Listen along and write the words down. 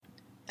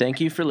Thank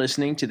you for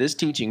listening to this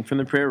teaching from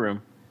the Prayer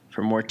Room.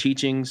 For more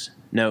teachings,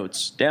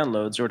 notes,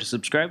 downloads, or to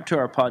subscribe to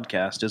our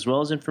podcast, as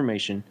well as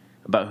information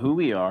about who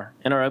we are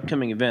and our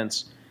upcoming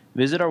events,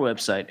 visit our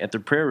website at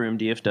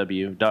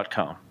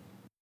theprayerroomdfw.com.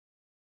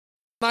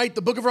 Tonight,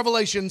 the book of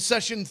Revelation,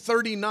 session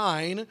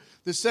 39.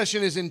 This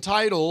session is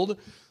entitled,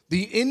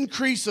 The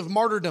Increase of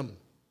Martyrdom.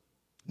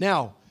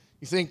 Now,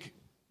 you think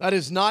that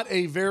is not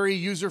a very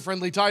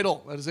user-friendly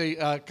title. That is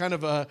a kind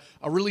of a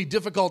really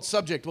difficult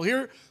subject. Well,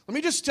 here, let me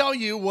just tell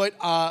you what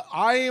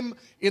I am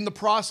in the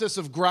process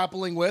of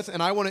grappling with,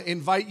 and I want to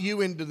invite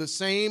you into the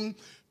same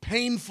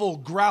painful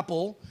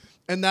grapple,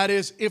 and that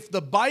is, if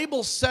the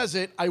Bible says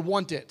it, I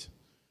want it.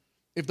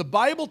 If the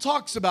Bible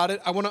talks about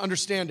it, I want to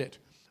understand it.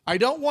 I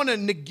don't want to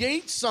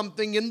negate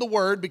something in the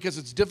Word because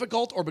it's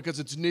difficult or because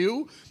it's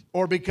new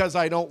or because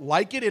I don't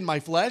like it in my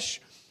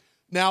flesh.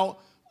 Now,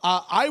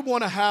 I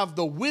want to have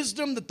the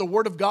wisdom that the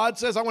Word of God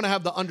says. I want to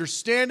have the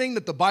understanding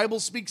that the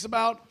Bible speaks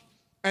about.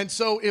 And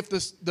so if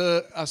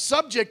the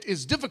subject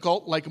is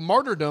difficult, like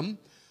martyrdom,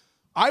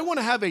 I want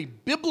to have a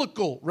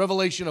biblical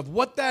revelation of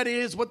what that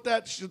is, what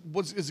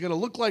is going to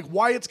look like,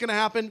 why it's going to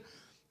happen,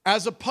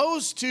 as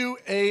opposed to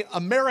an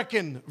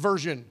American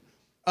version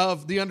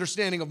of the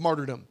understanding of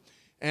martyrdom.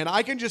 And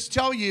I can just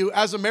tell you,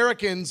 as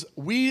Americans,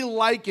 we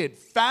like it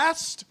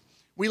fast,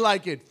 we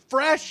like it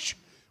fresh,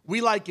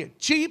 we like it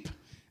cheap,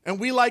 and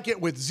we like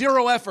it with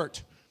zero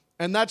effort.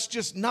 And that's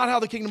just not how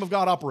the kingdom of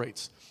God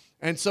operates.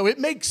 And so it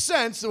makes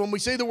sense that when we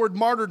say the word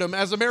martyrdom,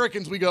 as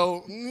Americans, we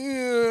go,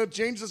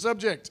 change the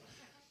subject.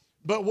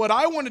 But what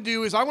I want to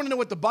do is I want to know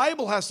what the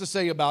Bible has to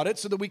say about it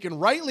so that we can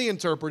rightly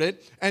interpret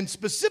it and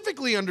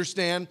specifically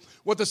understand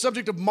what the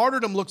subject of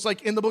martyrdom looks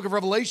like in the book of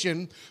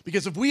Revelation.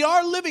 Because if we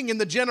are living in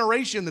the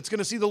generation that's going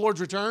to see the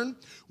Lord's return,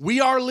 we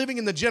are living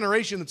in the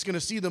generation that's going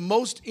to see the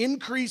most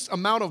increased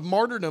amount of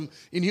martyrdom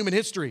in human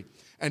history.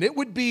 And it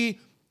would be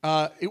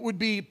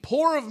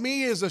poor of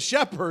me as a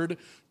shepherd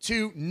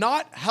to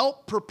not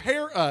help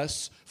prepare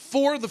us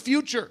for the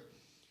future.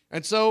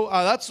 And so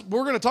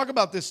we're going to talk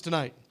about this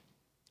tonight.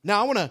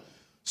 Now, I want to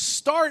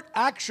start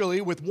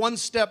actually with one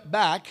step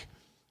back.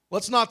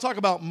 Let's not talk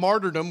about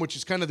martyrdom, which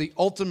is kind of the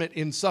ultimate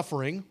in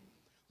suffering.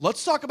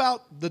 Let's talk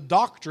about the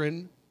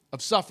doctrine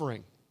of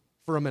suffering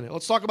for a minute.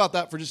 Let's talk about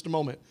that for just a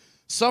moment.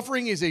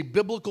 Suffering is a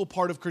biblical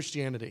part of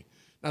Christianity.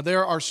 Now,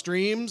 there are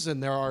streams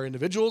and there are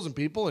individuals and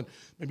people, and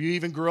maybe you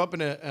even grew up in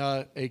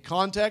a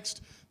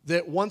context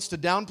that wants to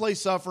downplay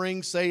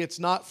suffering, say it's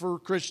not for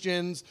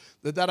Christians,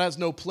 that has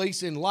no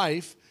place in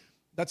life.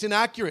 That's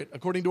inaccurate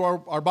according to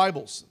our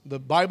Bibles. The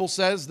Bible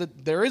says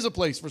that there is a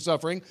place for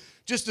suffering.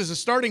 Just as a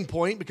starting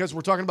point, because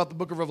we're talking about the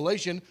book of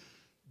Revelation,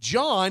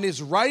 John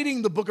is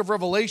writing the book of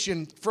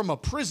Revelation from a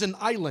prison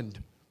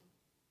island.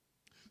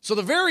 So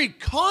the very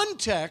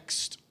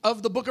context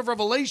of the book of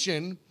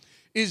Revelation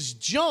is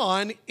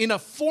John in a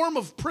form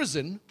of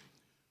prison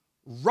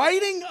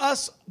writing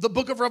us the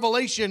book of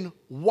Revelation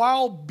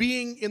while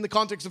being in the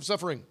context of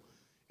suffering.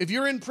 If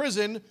you're in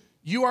prison,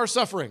 you are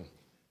suffering.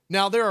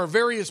 Now, there are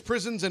various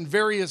prisons and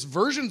various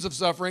versions of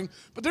suffering,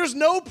 but there's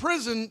no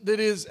prison that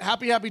is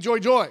happy, happy, joy,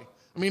 joy.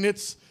 I mean,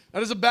 that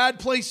is a bad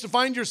place to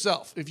find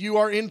yourself if you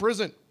are in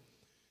prison.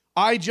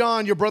 I,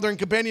 John, your brother and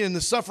companion in the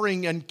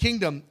suffering and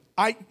kingdom,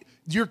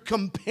 your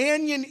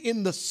companion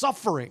in the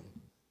suffering,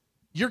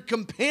 your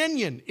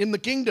companion in the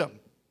kingdom,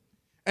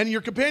 and your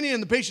companion in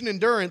the patient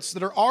endurance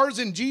that are ours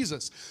in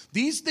Jesus.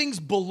 These things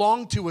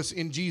belong to us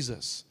in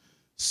Jesus.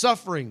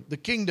 Suffering, the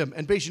kingdom,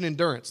 and patient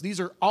endurance. These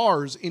are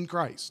ours in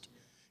Christ.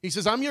 He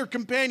says, I'm your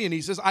companion.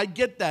 He says, I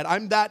get that.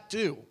 I'm that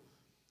too.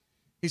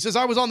 He says,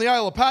 I was on the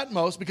Isle of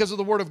Patmos because of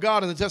the word of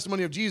God and the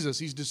testimony of Jesus.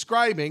 He's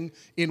describing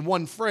in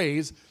one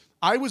phrase,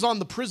 I was on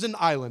the prison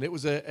island. It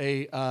was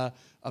a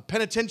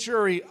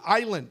penitentiary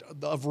island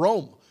of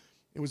Rome.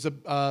 It was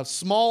a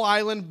small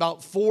island,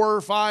 about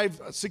 4,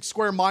 5, 6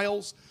 square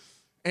miles.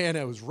 And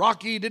it was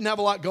rocky, didn't have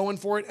a lot going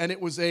for it. And it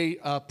was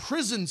a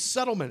prison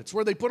settlement. It's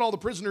where they put all the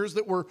prisoners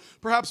that were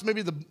perhaps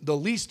maybe the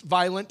least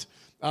violent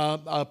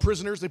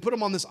prisoners. They put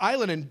them on this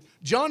island, and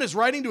John is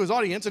writing to his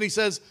audience, and he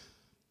says,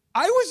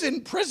 I was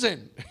in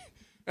prison,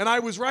 and I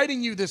was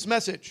writing you this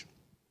message.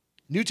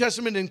 New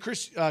Testament and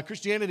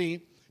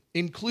Christianity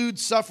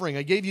includes suffering.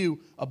 I gave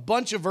you a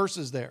bunch of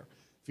verses there.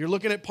 If you're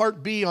looking at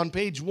part B on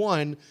page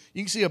 1,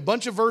 you can see a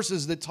bunch of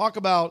verses that talk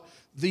about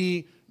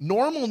the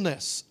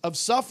normalness of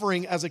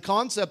suffering as a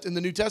concept in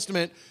the New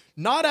Testament,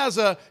 not as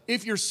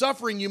if you're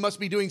suffering, you must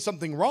be doing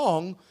something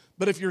wrong,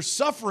 but if you're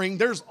suffering,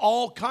 there's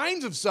all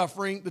kinds of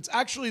suffering that's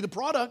actually the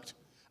product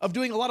of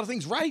doing a lot of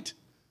things right.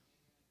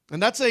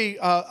 And that's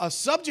a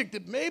subject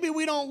that maybe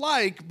we don't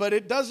like,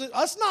 but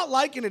us not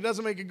liking it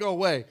doesn't make it go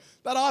away.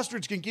 That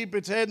ostrich can keep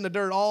its head in the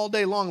dirt all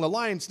day long. The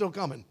lion's still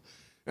coming.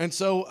 And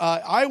so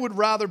I would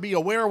rather be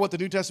aware of what the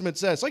New Testament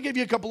says. So I gave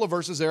you a couple of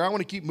verses there. I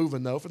want to keep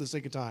moving, though, for the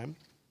sake of time.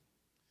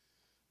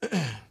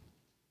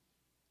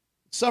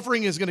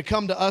 Suffering is going to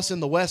come to us in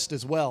the West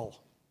as well.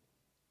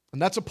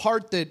 And that's a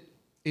part that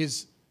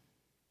is,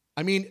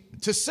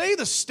 to say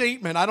the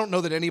statement, I don't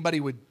know that anybody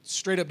would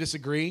straight up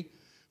disagree.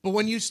 But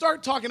when you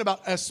start talking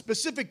about a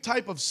specific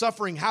type of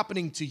suffering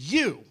happening to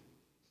you,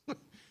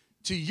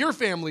 to your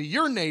family,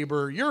 your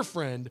neighbor, your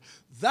friend,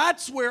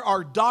 that's where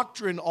our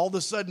doctrine all of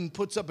a sudden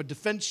puts up a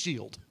defense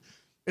shield.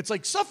 It's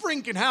like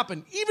suffering can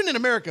happen, even in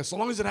America, so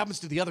long as it happens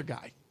to the other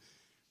guy.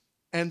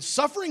 And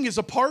suffering is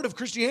a part of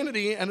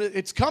Christianity, and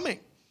it's coming.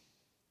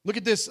 Look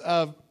at this,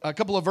 a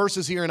couple of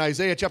verses here in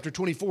Isaiah chapter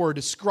 24,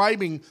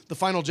 describing the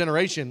final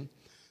generation.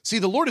 See,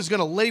 the Lord is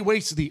going to lay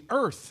waste the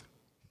earth,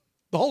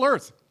 the whole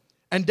earth,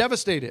 and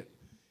devastate it.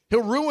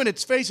 He'll ruin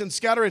its face and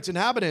scatter its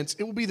inhabitants.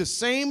 It will be the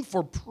same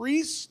for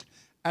priests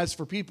as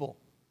for people.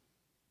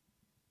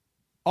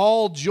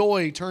 All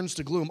joy turns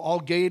to gloom. All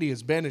gaiety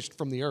is banished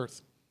from the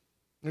earth.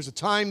 There's a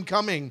time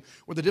coming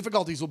where the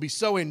difficulties will be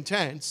so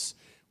intense,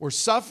 where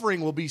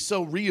suffering will be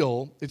so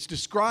real. It's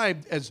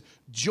described as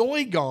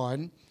joy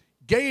gone,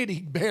 gaiety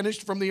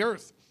banished from the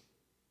earth.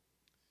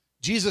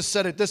 Jesus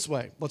said it this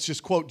way. Let's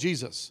just quote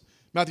Jesus.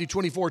 Matthew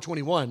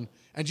 24:21.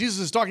 And Jesus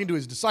is talking to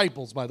his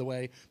disciples, by the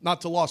way,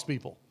 not to lost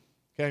people.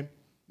 Okay?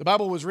 The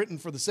Bible was written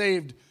for the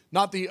saved,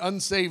 not the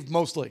unsaved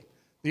mostly.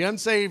 The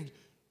unsaved,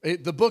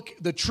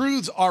 the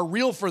truths are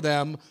real for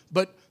them,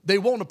 but they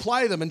won't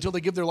apply them until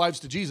they give their lives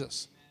to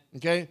Jesus.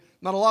 Okay?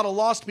 Not a lot of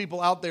lost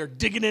people out there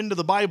digging into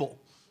the Bible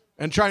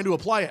and trying to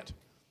apply it.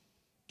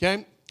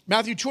 Okay?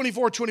 Matthew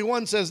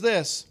 24:21 says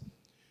this,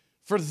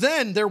 for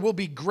then there will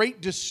be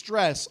great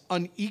distress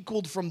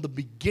unequaled from the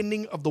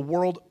beginning of the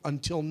world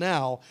until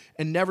now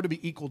and never to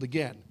be equaled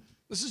again.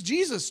 This is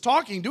Jesus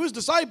talking to his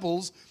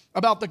disciples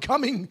about the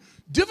coming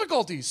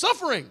difficulties,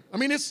 suffering. I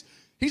mean,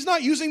 he's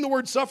not using the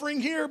word suffering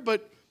here,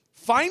 but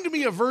find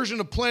me a version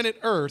of planet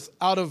Earth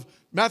out of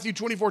Matthew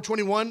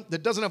 24:21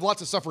 that doesn't have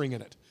lots of suffering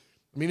in it.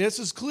 I mean, this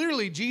is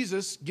clearly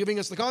Jesus giving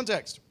us the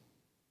context.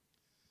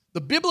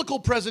 The biblical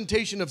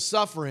presentation of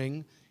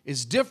suffering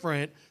is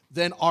different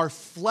than our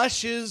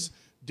flesh's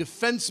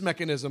defense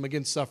mechanism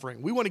against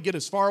suffering. We want to get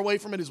as far away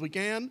from it as we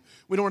can.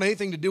 We don't want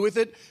anything to do with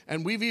it.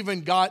 And we've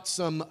even got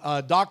some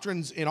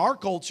doctrines in our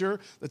culture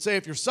that say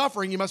if you're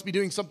suffering, you must be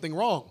doing something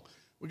wrong.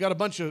 We got a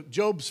bunch of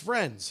Job's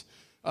friends,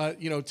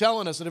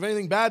 telling us that if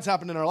anything bad's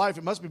happened in our life,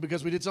 it must be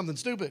because we did something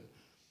stupid.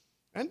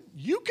 And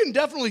you can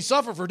definitely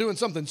suffer for doing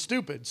something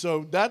stupid.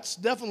 So that's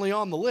definitely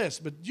on the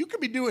list. But you could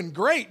be doing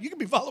great. You could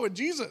be following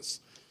Jesus.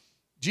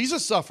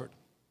 Jesus suffered.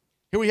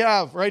 Here we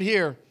have right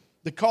here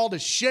the call to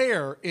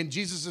share in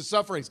Jesus'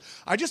 sufferings.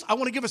 I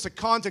want to give us a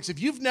context. If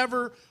you've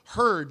never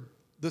heard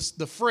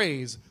the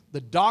phrase,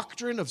 the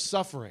doctrine of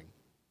suffering,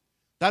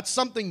 that's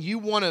something you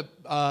want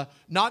to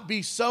not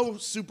be so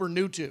super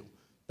new to.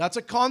 That's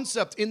a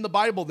concept in the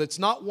Bible that's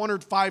not 1 or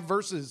 5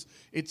 verses.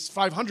 It's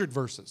 500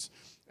 verses.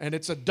 And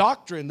it's a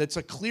doctrine that's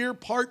a clear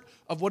part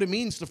of what it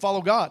means to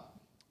follow God.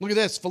 Look at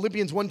this,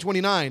 Philippians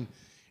 1:29.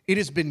 It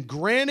has been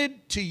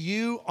granted to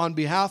you on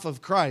behalf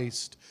of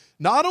Christ,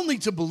 not only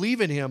to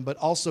believe in him, but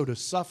also to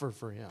suffer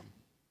for him.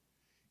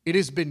 It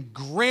has been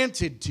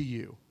granted to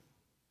you.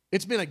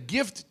 It's been a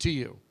gift to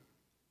you.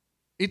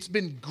 It's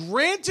been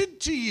granted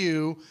to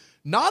you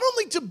not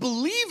only to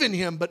believe in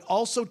him, but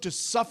also to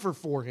suffer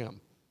for him.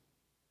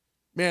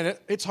 Man,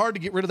 it's hard to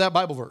get rid of that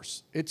Bible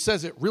verse. It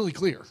says it really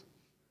clear.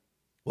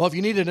 Well, if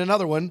you needed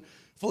another one,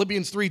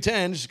 Philippians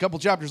 3:10, just a couple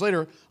chapters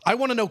later, I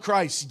want to know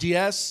Christ,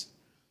 yes,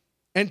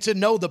 and to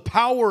know the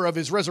power of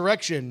his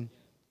resurrection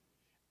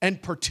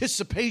and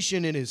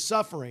participation in his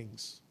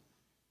sufferings,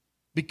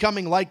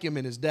 becoming like him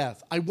in his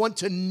death. I want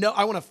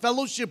to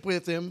fellowship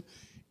with him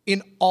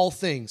in all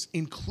things,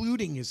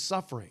 including his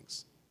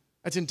sufferings.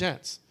 That's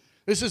intense.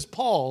 This is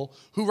Paul,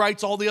 who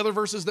writes all the other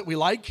verses that we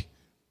like.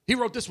 He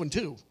wrote this one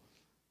too.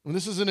 And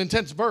this is an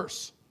intense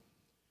verse.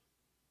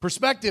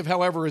 Perspective,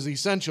 however, is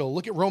essential.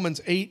 Look at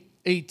Romans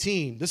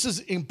 8:18. This is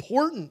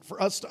important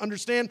for us to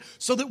understand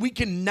so that we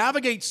can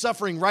navigate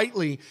suffering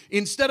rightly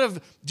instead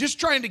of just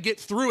trying to get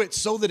through it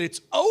so that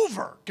it's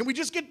over. Can we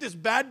just get this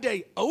bad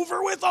day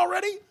over with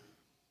already?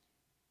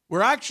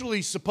 We're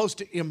actually supposed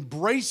to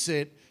embrace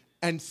it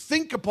and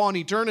think upon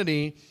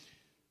eternity.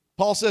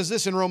 Paul says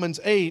this in Romans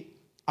 8,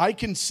 I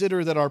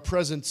consider that our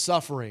present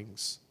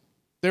sufferings,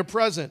 they're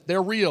present,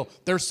 they're real,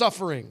 they're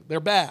suffering, they're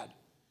bad.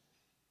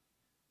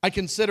 I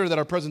consider that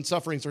our present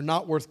sufferings are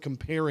not worth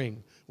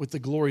comparing with the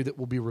glory that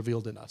will be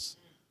revealed in us.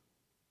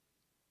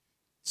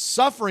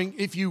 Suffering,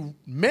 if you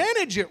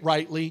manage it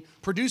rightly,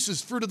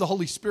 produces fruit of the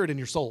Holy Spirit in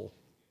your soul.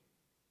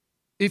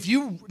 If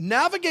you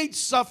navigate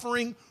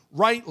suffering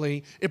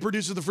rightly, it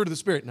produces the fruit of the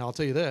Spirit. Now, I'll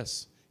tell you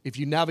this. If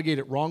you navigate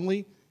it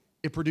wrongly,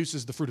 it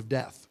produces the fruit of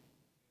death.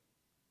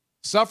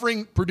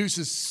 Suffering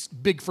produces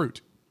big fruit.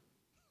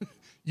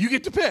 You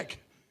get to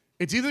pick.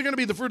 It's either going to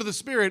be the fruit of the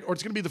Spirit or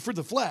it's going to be the fruit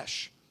of the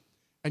flesh.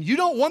 And you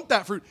don't want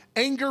that fruit.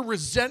 Anger,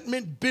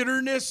 resentment,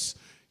 bitterness,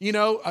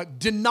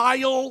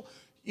 denial,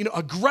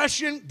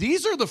 aggression.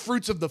 These are the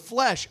fruits of the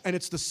flesh, and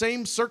it's the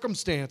same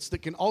circumstance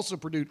that can also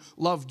produce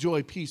love,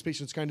 joy, peace,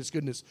 patience, kindness,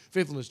 goodness,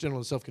 faithfulness,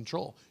 gentleness,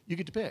 self-control. You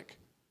get to pick.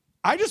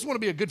 I just want to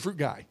be a good fruit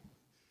guy.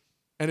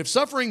 And if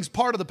suffering's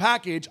part of the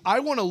package, I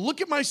want to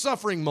look at my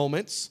suffering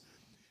moments,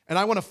 and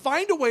I want to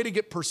find a way to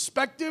get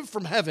perspective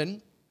from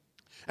heaven.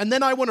 And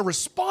then I want to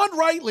respond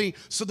rightly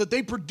so that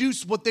they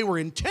produce what they were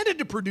intended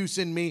to produce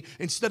in me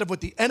instead of what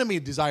the enemy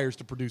desires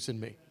to produce in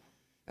me.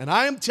 And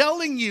I am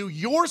telling you,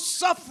 your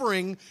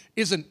suffering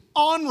is an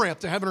on-ramp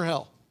to heaven or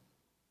hell.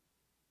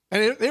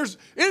 And it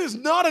is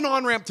not an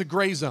on-ramp to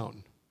gray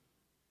zone.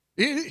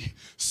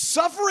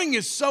 Suffering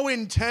is so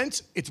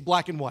intense, it's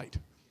black and white.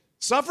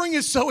 Suffering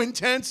is so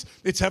intense,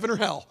 it's heaven or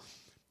hell.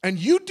 And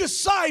you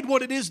decide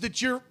what it is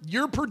that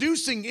you're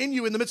producing in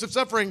you in the midst of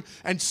suffering,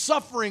 and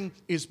suffering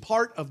is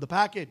part of the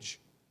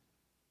package.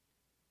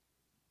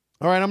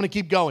 All right, I'm going to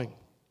keep going.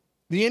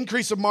 The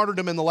increase of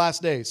martyrdom in the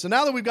last days. So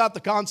now that we've got the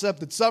concept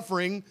that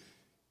suffering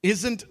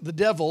isn't the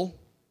devil,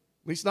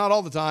 at least not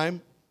all the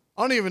time.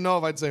 I don't even know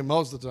if I'd say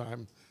most of the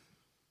time.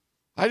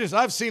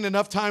 I've seen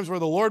enough times where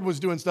the Lord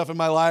was doing stuff in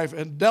my life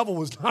and the devil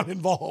was not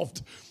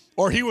involved,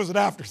 or he was an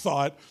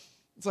afterthought.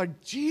 It's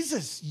like,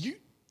 Jesus,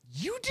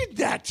 you did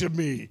that to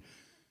me.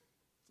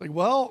 It's like,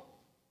 well,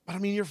 but I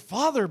mean, your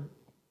father,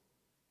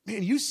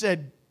 man, you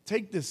said,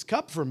 take this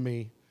cup from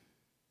me.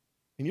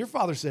 And your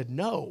father said,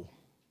 no.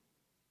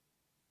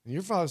 And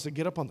your father said,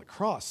 get up on the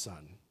cross,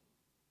 son.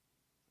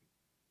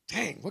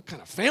 Dang, what kind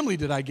of family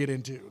did I get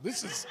into?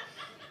 This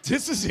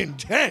is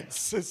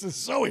intense. This is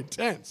so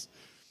intense.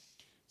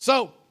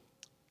 So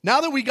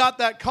now that we got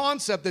that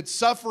concept that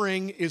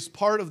suffering is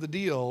part of the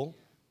deal,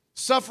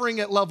 suffering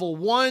at level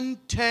 1,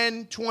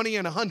 10, 20,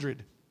 and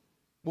 100.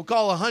 We'll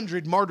call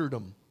 100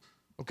 martyrdom,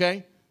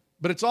 okay?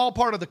 But it's all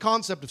part of the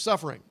concept of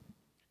suffering.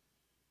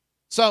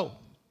 So,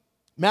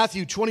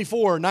 Matthew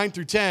 24, 9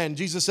 through 10,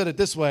 Jesus said it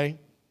this way: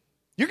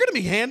 you're going to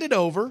be handed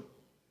over,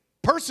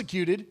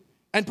 persecuted,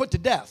 and put to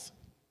death.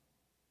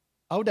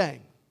 Oh,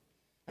 dang.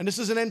 And this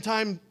is an end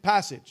time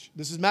passage.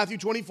 This is Matthew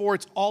 24.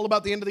 It's all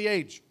about the end of the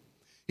age.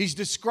 He's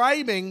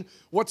describing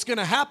what's going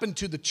to happen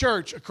to the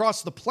church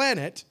across the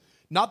planet,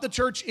 not the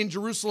church in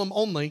Jerusalem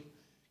only,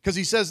 because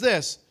he says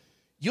this: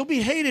 you'll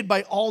be hated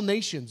by all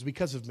nations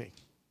because of me.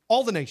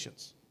 All the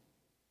nations.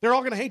 They're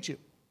all going to hate you.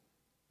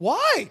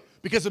 Why?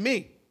 Because of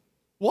me.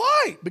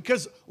 Why?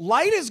 Because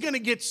light is going to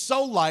get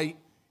so light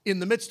in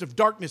the midst of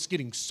darkness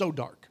getting so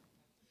dark.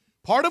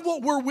 Part of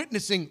what we're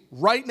witnessing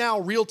right now,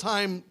 real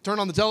time, turn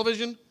on the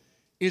television,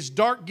 is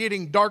dark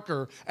getting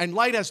darker, and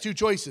light has two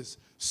choices: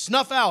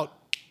 snuff out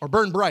or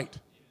burn bright.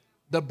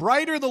 The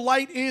brighter the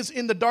light is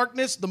in the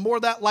darkness, the more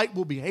that light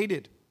will be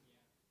hated.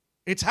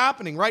 It's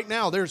happening right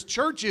now. There's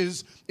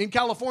churches in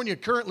California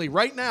currently,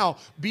 right now,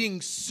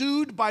 being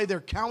sued by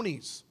their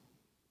counties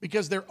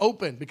because they're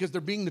open, because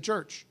they're being the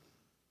church.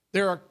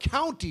 There are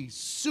counties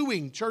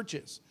suing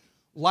churches.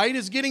 Light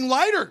is getting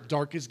lighter.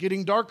 Dark is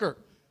getting darker.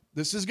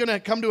 This is going to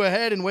come to a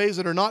head in ways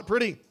that are not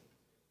pretty.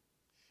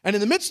 And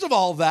in the midst of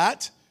all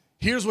that,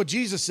 here's what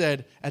Jesus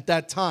said at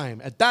that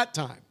time. At that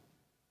time,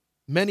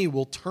 many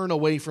will turn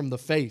away from the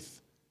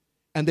faith,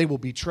 and they will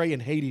betray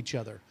and hate each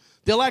other.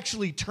 They'll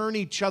actually turn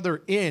each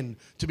other in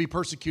to be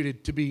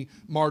persecuted, to be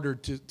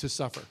martyred, to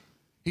suffer.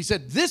 He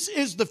said, this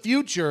is the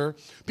future,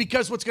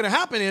 because what's going to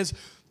happen is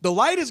the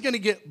light is going to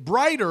get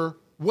brighter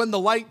when the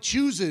light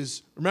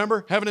chooses.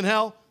 Remember, heaven and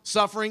hell,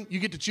 suffering, you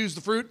get to choose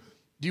the fruit.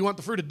 Do you want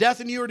the fruit of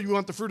death in you, or do you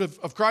want the fruit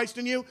of Christ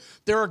in you?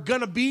 There are going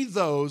to be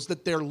those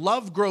that their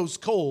love grows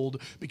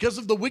cold because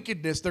of the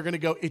wickedness. They're going to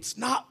go, it's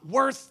not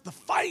worth the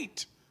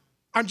fight.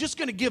 I'm just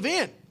going to give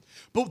in.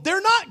 But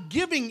they're not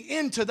giving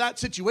into that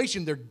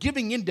situation. They're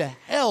giving into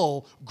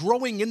hell,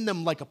 growing in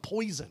them like a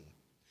poison.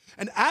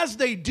 And as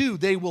they do,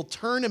 they will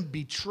turn and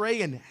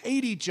betray and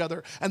hate each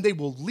other, and they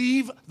will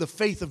leave the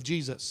faith of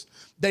Jesus.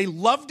 They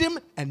loved him,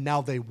 and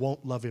now they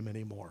won't love him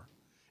anymore.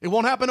 It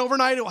won't happen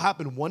overnight. It will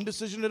happen one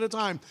decision at a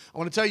time. I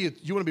want to tell you,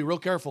 you want to be real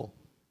careful.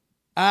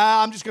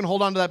 I'm just going to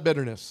hold on to that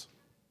bitterness.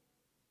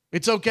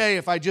 It's okay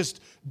if I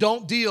just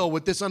don't deal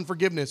with this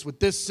unforgiveness,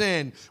 with this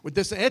sin, with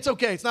this. It's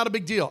okay. It's not a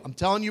big deal. I'm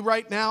telling you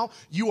right now,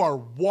 you are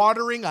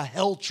watering a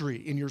hell tree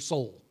in your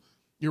soul.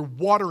 You're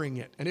watering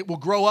it, and it will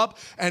grow up.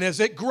 And as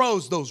it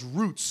grows, those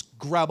roots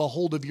grab a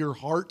hold of your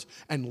heart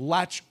and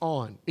latch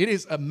on. It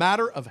is a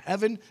matter of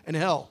heaven and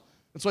hell.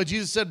 That's why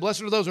Jesus said,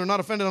 blessed are those who are not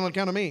offended on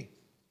account of me.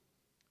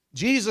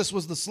 Jesus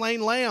was the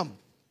slain lamb.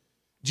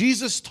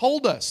 Jesus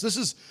told us. This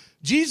is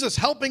Jesus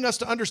helping us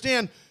to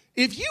understand,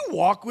 if you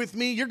walk with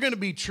me, you're going to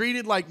be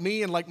treated like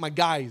me and like my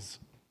guys,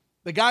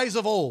 the guys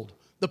of old,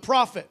 the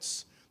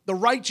prophets, the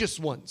righteous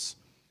ones.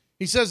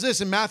 He says this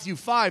in Matthew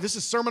 5. This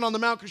is Sermon on the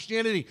Mount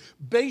Christianity,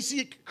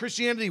 basic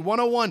Christianity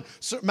 101,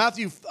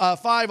 Matthew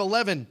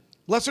 5:11.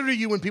 Blessed are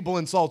you when people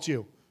insult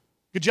you.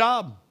 Good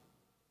job.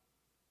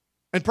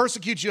 And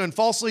persecute you and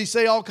falsely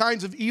say all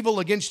kinds of evil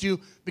against you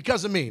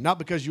because of me, not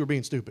because you were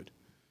being stupid.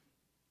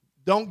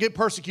 Don't get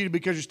persecuted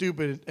because you're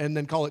stupid and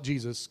then call it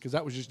Jesus, because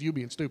that was just you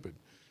being stupid.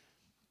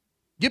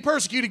 Get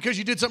persecuted because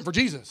you did something for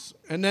Jesus.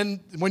 And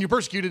then when you're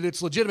persecuted,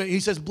 it's legitimate. He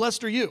says,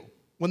 blessed are you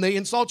when they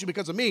insult you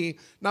because of me,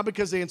 not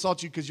because they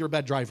insult you because you're a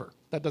bad driver.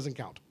 That doesn't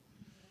count.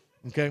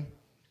 Okay?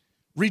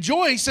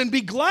 Rejoice and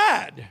be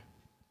glad,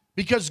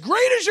 because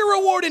great is your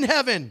reward in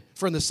heaven,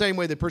 for in the same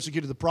way they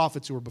persecuted the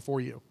prophets who were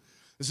before you.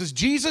 This is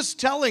Jesus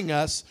telling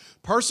us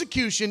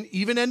persecution,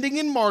 even ending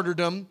in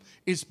martyrdom,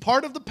 is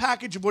part of the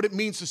package of what it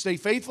means to stay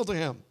faithful to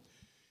him.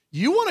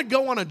 You want to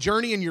go on a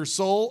journey in your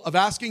soul of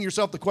asking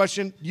yourself the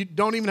question, you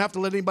don't even have to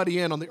let anybody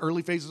in on the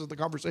early phases of the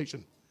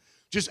conversation.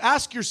 Just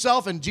ask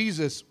yourself and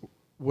Jesus,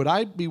 would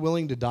I be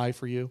willing to die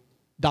for you?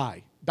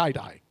 Die.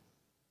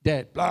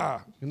 Dead,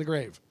 blah, in the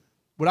grave.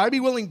 Would I be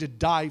willing to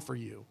die for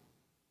you?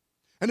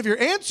 And if your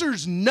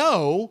answer's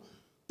no,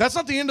 that's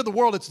not the end of the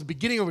world. It's the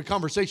beginning of a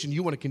conversation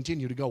you want to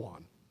continue to go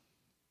on.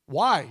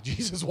 Why?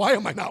 Jesus, why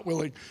am I not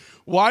willing?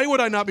 Why would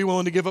I not be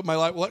willing to give up my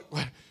life? What?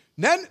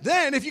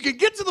 Then if you can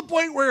get to the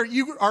point where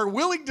you are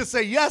willing to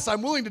say, yes,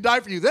 I'm willing to die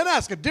for you, then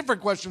ask a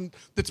different question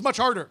that's much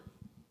harder.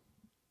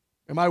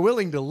 Am I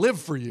willing to live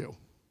for you?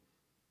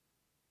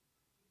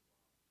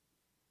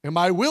 Am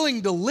I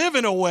willing to live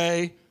in a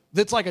way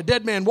that's like a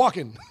dead man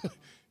walking?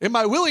 Am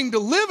I willing to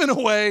live in a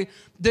way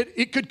that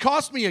it could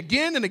cost me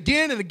again and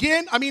again and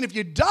again? I mean, if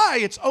you die,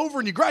 it's over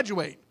and you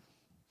graduate.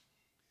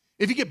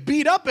 If you get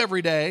beat up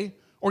every day,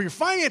 or your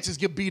finances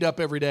get beat up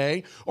every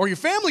day, or your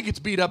family gets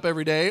beat up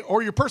every day,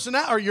 or your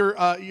or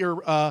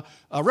your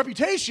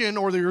reputation,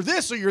 or your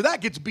this or your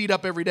that gets beat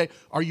up every day,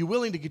 are you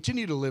willing to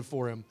continue to live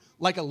for him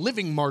like a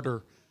living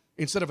martyr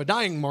instead of a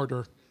dying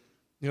martyr?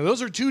 You know,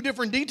 those are two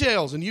different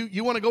details, and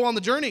you want to go on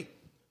the journey.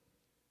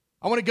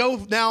 I want to go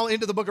now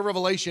into the book of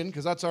Revelation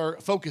because that's our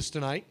focus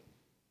tonight.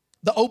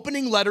 The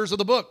opening letters of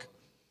the book.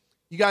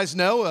 You guys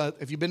know,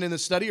 if you've been in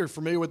this study or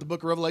familiar with the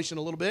book of Revelation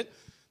a little bit,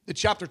 that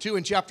chapter 2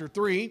 and chapter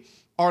 3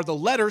 are the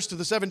letters to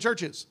the 7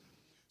 churches.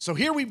 So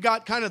here we've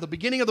got kind of the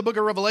beginning of the book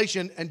of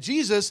Revelation, and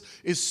Jesus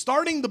is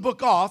starting the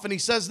book off, and he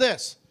says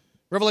this,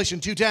 Revelation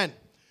 2:10,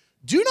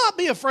 do not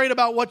be afraid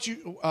about what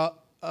you,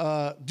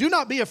 do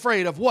not be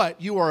afraid of what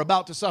you are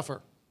about to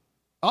suffer.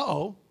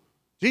 Uh-oh,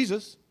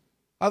 Jesus,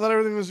 I thought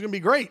everything was going to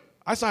be great.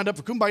 I signed up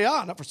for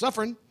kumbaya, not for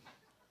suffering.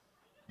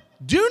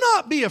 Do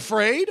not be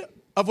afraid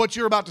of what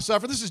you're about to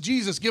suffer. This is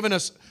Jesus giving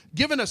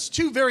us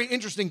two very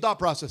interesting thought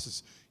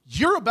processes.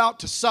 You're about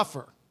to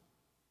suffer.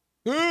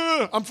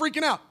 I'm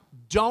freaking out.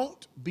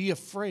 Don't be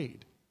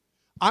afraid.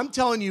 I'm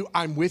telling you,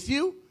 I'm with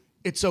you.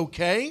 It's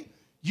okay.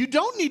 You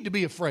don't need to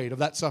be afraid of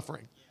that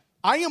suffering.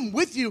 I am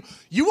with you.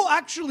 You will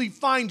actually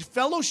find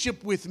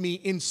fellowship with me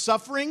in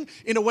suffering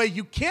in a way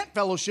you can't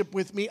fellowship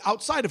with me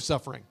outside of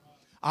suffering.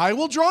 I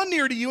will draw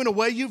near to you in a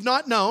way you've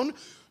not known.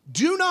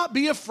 Do not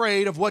be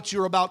afraid of what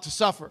you're about to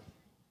suffer.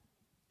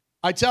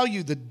 I tell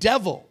you, the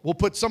devil will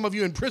put some of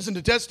you in prison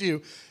to test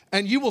you,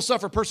 and you will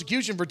suffer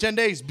persecution for 10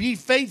 days. Be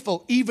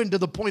faithful even to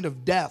the point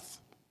of death,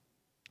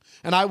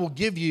 and I will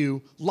give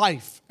you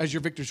life as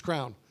your victor's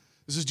crown.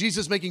 This is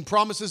Jesus making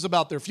promises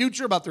about their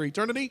future, about their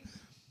eternity.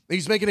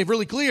 He's making it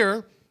really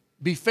clear,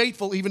 be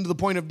faithful even to the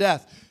point of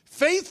death.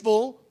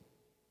 Faithful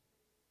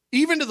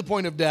even to the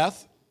point of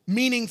death,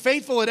 meaning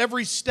faithful at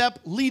every step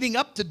leading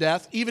up to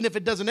death, even if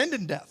it doesn't end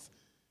in death.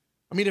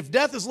 I mean, if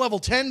death is level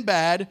 10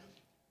 bad,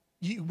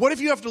 what if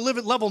you have to live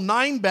at level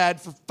 9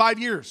 bad for 5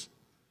 years?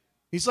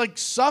 He's like,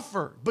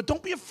 suffer, but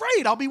don't be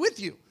afraid. I'll be with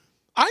you.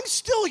 I'm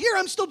still here.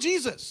 I'm still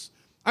Jesus.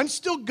 I'm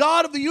still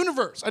God of the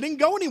universe. I didn't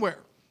go anywhere.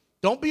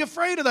 Don't be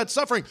afraid of that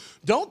suffering.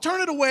 Don't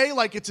turn it away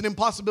like it's an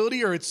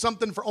impossibility or it's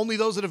something for only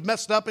those that have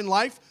messed up in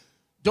life.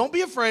 Don't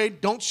be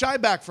afraid. Don't shy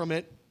back from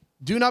it.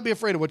 Do not be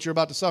afraid of what you're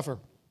about to suffer.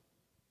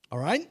 All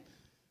right?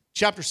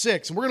 Chapter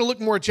 6. And we're going to look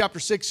more at chapter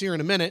 6 here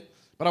in a minute,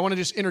 but I want to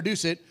just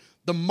introduce it.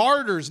 The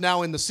martyrs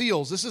now in the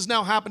seals. This is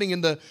now happening in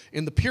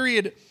the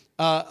period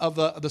of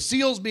the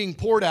seals being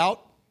poured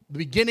out, the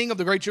beginning of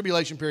the Great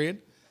Tribulation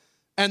period.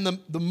 And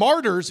the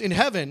martyrs in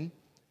heaven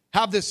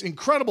have this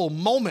incredible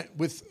moment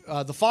with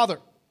the Father.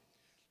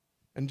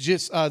 And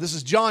just this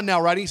is John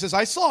now writing. He says,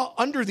 I saw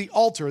under the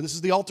altar, this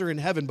is the altar in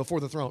heaven before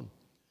the throne.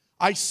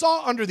 I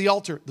saw under the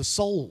altar the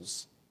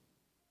souls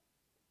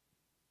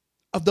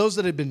of those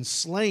that had been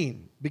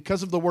slain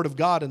because of the word of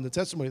God and the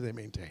testimony they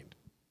maintained.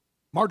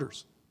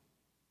 Martyrs.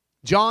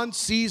 John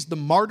sees the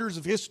martyrs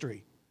of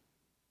history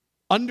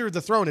under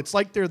the throne. It's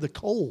like they're the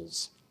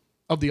coals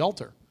of the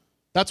altar.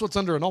 That's what's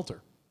under an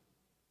altar.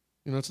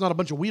 You know, it's not a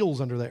bunch of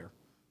wheels under there.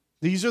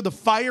 These are the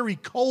fiery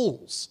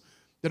coals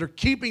that are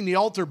keeping the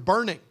altar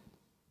burning.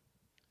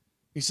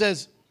 He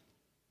says,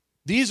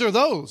 these are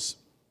those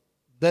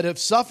that have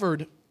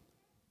suffered,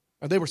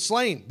 or they were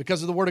slain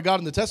because of the word of God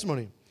and the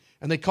testimony.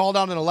 And they called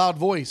out in a loud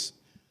voice,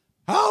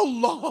 how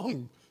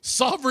long,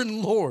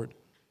 sovereign Lord,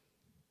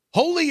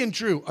 holy and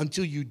true,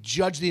 until you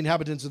judge the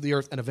inhabitants of the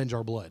earth and avenge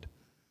our blood?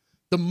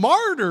 The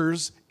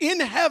martyrs in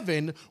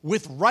heaven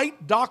with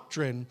right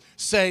doctrine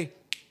say,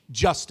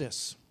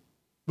 justice.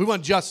 We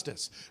want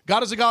justice.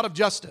 God is a God of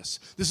justice.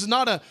 This is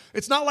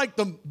it's not like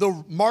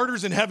the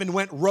martyrs in heaven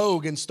went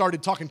rogue and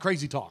started talking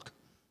crazy talk,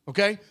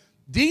 okay?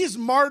 These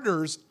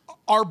martyrs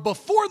are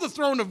before the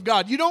throne of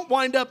God. You don't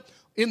wind up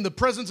in the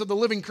presence of the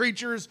living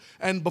creatures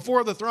and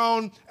before the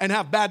throne and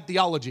have bad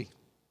theology,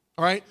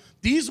 all right?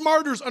 These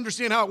martyrs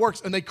understand how it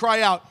works, and they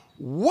cry out,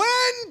 when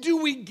do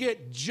we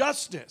get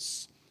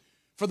justice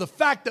for the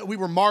fact that we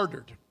were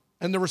martyred?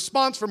 And the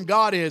response from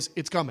God is,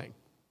 it's coming,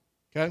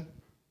 okay?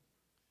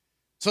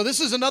 So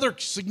this is another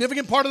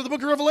significant part of the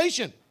book of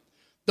Revelation.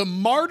 The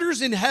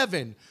martyrs in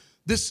heaven,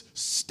 this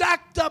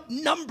stacked up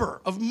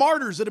number of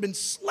martyrs that have been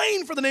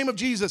slain for the name of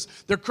Jesus,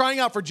 they're crying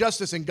out for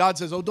justice, and God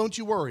says, oh, don't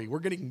you worry, we're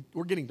getting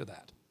to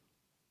that.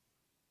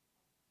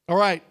 All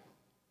right,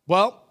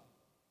 well,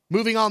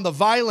 Moving on, the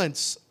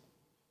violence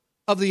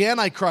of the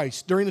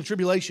Antichrist during the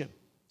tribulation.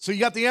 So you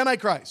got the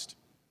Antichrist,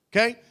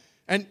 okay?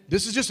 And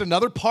this is just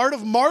another part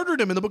of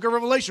martyrdom in the book of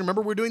Revelation.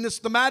 Remember, we're doing this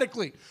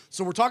thematically.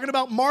 So we're talking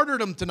about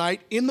martyrdom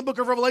tonight in the book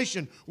of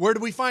Revelation. Where do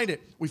we find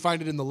it? We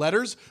find it in the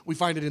letters. We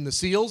find it in the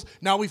seals.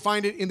 Now we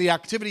find it in the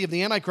activity of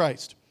the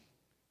Antichrist.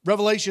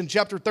 Revelation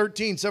chapter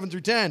 13, 7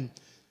 through 10.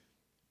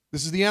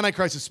 This is the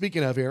Antichrist is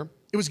speaking of here.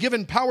 It was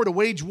given power to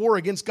wage war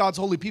against God's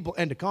holy people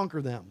and to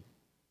conquer them.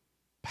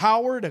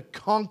 Power to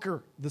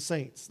conquer the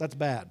saints. That's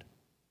bad.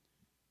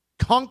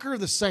 Conquer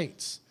the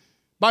saints.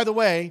 By the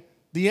way,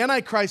 the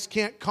Antichrist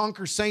can't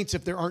conquer saints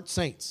if there aren't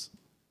saints.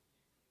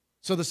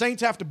 So the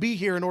saints have to be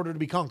here in order to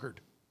be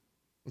conquered.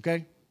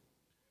 Okay?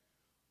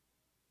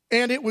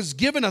 And it was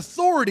given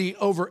authority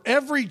over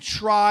every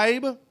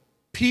tribe,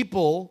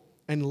 people,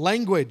 and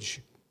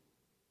language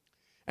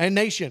and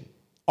nation.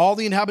 All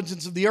the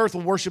inhabitants of the earth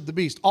will worship the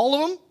beast. All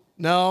of them?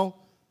 No.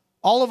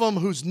 All of them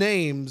whose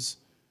names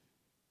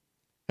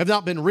have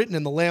not been written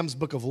in the Lamb's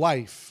book of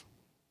life.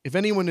 If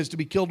anyone is to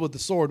be killed with the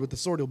sword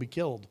he'll be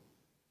killed.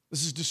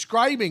 This is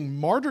describing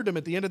martyrdom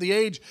at the end of the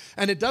age,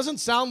 and it doesn't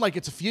sound like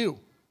it's a few.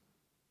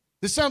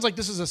 This sounds like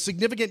this is a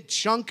significant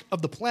chunk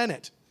of the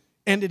planet,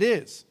 and it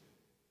is.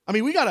 I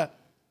mean,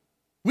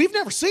 we've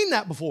never seen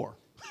that before.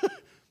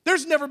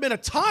 There's never been a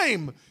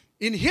time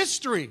in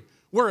history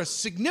where a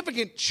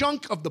significant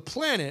chunk of the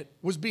planet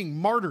was being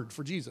martyred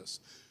for Jesus.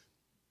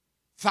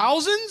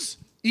 Thousands,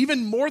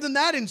 even more than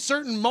that in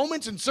certain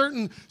moments, in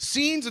certain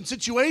scenes and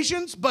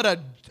situations, but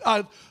a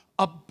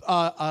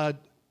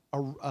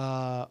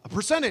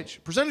percentage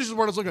is the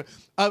word I was looking at.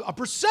 A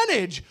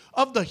percentage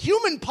of the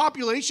human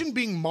population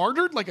being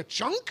martyred, like a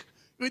chunk,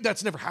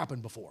 that's never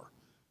happened before.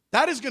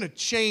 That is going to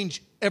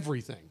change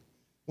everything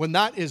when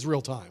that is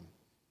real time.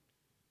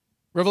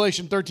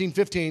 Revelation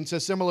 13:15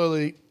 says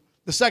similarly,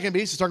 the second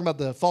beast is talking about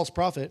the false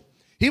prophet.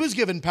 He was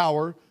given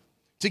power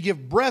to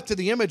give breath to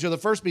the image of the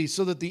first beast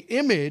so that the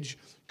image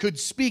could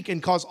speak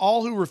and cause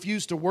all who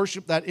refuse to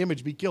worship that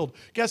image be killed.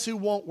 Guess who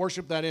won't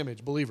worship that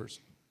image?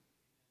 Believers.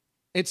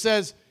 It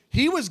says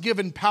he was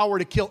given power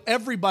to kill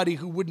everybody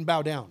who wouldn't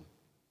bow down.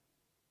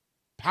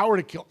 Power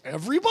to kill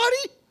everybody?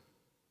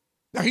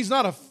 Now,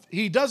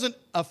 he doesn't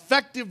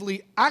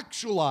effectively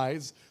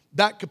actualize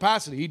that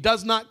capacity. He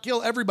does not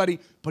kill everybody,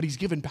 but he's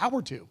given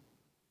power to.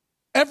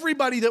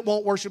 Everybody that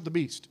won't worship the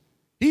beast.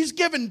 He's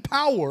given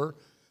power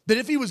that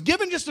if he was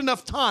given just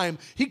enough time,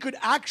 he could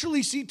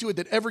actually see to it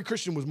that every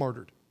Christian was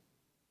martyred.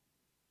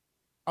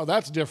 Oh,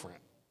 that's different.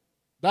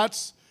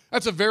 That's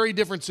a very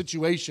different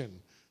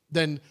situation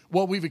than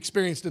what we've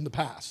experienced in the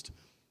past.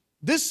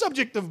 This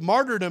subject of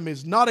martyrdom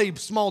is not a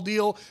small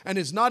deal and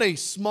is not a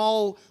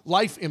small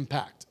life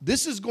impact.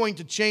 This is going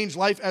to change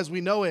life as we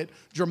know it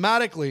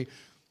dramatically.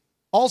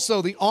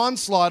 Also, the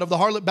onslaught of the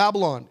harlot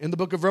Babylon in the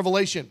book of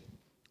Revelation.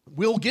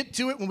 We'll get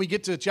to it when we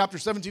get to chapter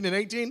 17 and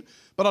 18,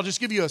 but I'll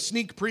just give you a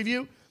sneak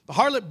preview. The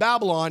harlot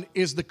Babylon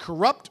is the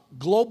corrupt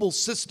global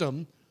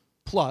system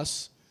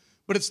plus,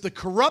 but it's the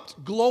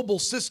corrupt global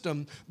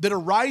system that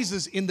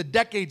arises in the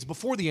decades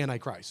before the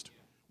Antichrist.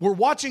 We're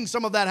watching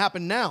some of that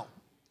happen now.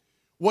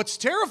 What's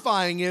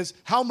terrifying is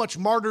how much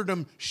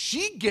martyrdom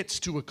she gets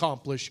to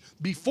accomplish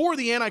before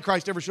the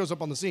Antichrist ever shows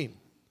up on the scene.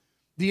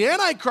 The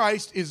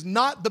Antichrist is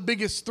not the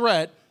biggest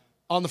threat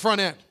on the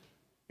front end.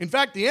 In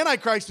fact, the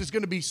Antichrist is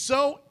going to be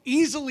so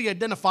easily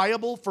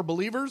identifiable for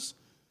believers,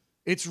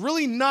 it's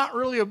really not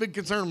really a big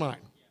concern of mine.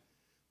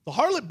 The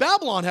harlot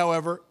Babylon,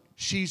 however,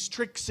 she's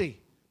tricksy.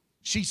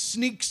 She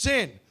sneaks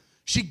in.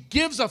 She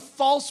gives a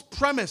false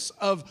premise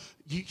of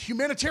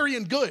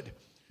humanitarian good.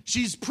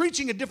 She's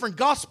preaching a different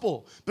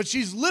gospel, but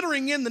she's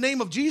littering in the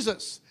name of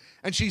Jesus.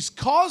 And she's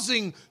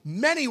causing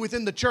many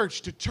within the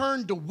church to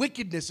turn to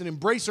wickedness and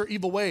embrace her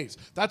evil ways.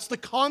 That's the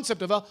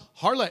concept of a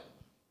harlot.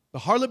 The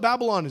harlot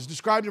Babylon is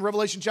described in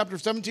Revelation chapter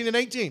 17 and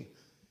 18.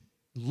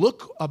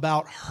 Look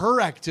about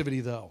her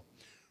activity, though.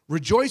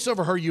 Rejoice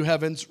over her, you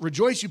heavens.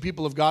 Rejoice, you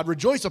people of God.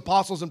 Rejoice,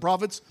 apostles and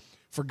prophets,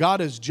 for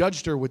God has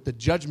judged her with the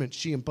judgment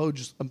she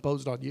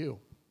imposed on you.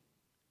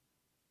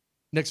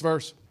 Next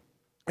verse.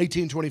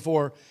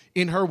 18:24,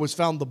 in her was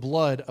found the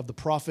blood of the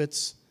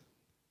prophets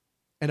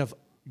and of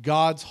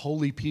God's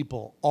holy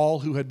people, all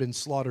who had been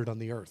slaughtered on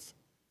the earth.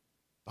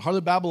 The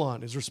harlot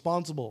Babylon is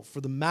responsible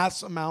for the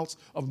mass amounts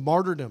of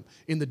martyrdom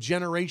in the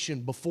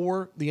generation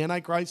before the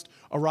Antichrist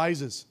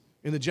arises,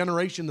 in the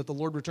generation that the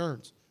Lord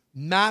returns.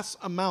 Mass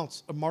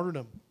amounts of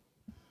martyrdom.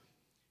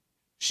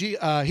 He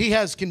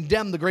has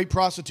condemned the great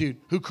prostitute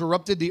who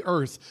corrupted the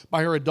earth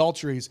by her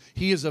adulteries.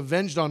 He has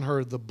avenged on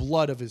her the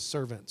blood of his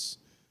servants.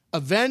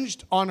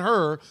 Avenged on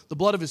her the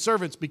blood of his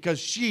servants because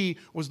she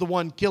was the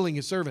one killing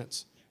his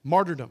servants.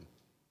 Martyrdom.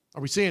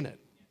 Are we seeing it?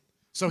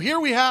 So here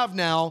we have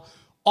now,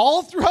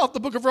 all throughout the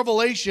book of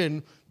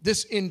Revelation,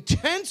 this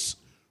intense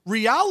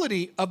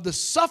reality of the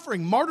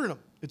suffering, martyrdom.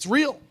 It's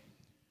real.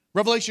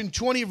 Revelation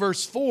 20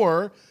 verse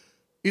 4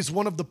 is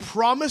one of the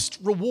promised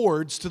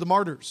rewards to the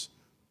martyrs.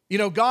 You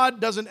know, God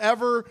doesn't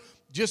ever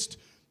just,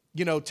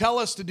 tell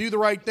us to do the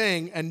right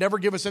thing and never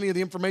give us any of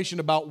the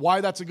information about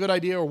why that's a good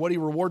idea or what he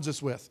rewards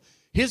us with.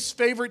 His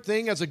favorite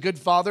thing as a good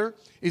father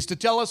is to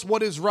tell us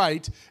what is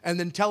right and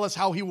then tell us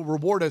how he will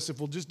reward us if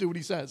we'll just do what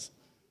he says.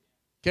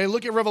 Okay,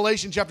 look at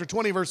Revelation chapter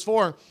 20, verse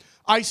 4.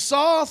 I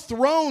saw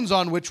thrones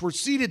on which were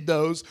seated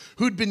those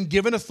who'd been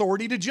given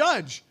authority to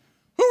judge.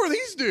 Who are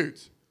these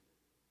dudes?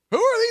 Who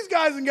are these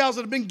guys and gals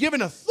that have been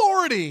given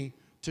authority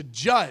to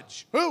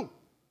judge? Who?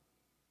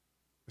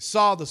 I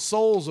saw the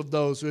souls of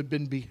those who had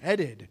been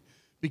beheaded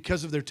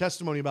because of their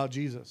testimony about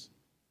Jesus.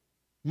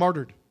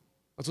 Martyred.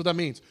 That's what that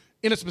means.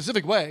 In a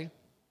specific way,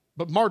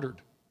 but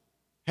martyred.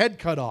 Head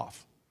cut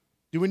off.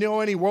 Do we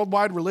know any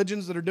worldwide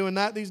religions that are doing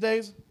that these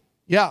days?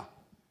 Yeah.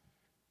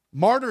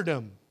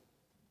 Martyrdom.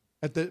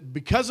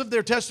 Because of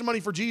their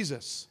testimony for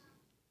Jesus,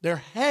 their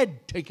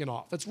head taken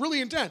off. That's really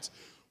intense.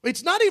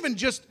 It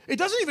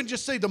doesn't even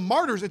just say the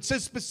martyrs. It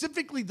says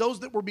specifically those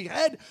that were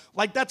beheaded,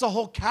 like that's a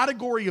whole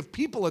category of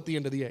people at the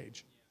end of the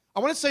age. I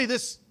want to say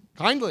this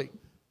kindly,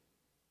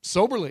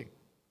 soberly.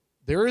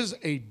 There is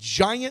a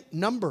giant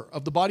number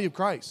of the body of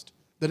Christ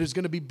that is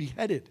going to be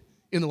beheaded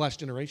in the last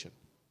generation.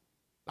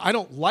 I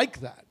don't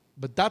like that,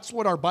 but that's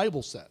what our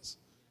Bible says.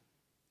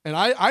 And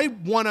I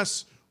want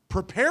us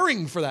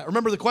preparing for that.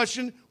 Remember the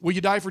question, will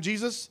you die for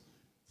Jesus?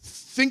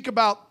 Think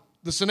about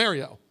the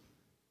scenario.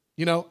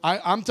 You know,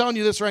 I'm telling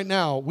you this right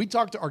now. We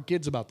talk to our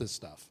kids about this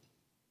stuff.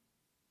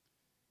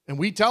 And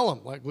we tell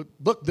them, like,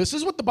 look, this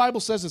is what the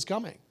Bible says is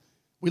coming.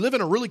 We live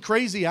in a really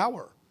crazy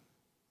hour.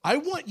 I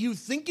want you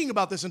thinking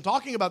about this and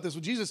talking about this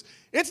with Jesus.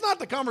 It's not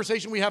the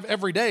conversation we have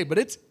every day, but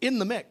it's in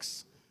the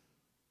mix.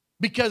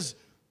 Because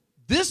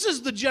this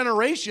is the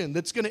generation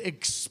that's going to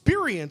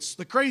experience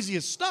the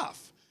craziest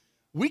stuff.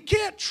 We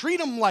can't treat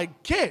them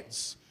like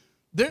kids.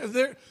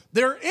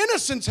 Their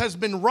innocence has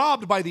been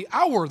robbed by the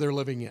hour they're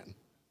living in.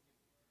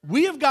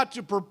 We have got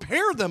to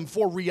prepare them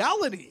for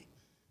reality,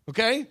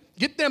 okay?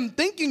 Get them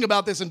thinking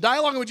about this and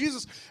dialoguing with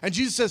Jesus. And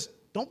Jesus says,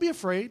 don't be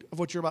afraid of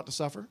what you're about to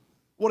suffer.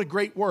 What a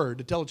great word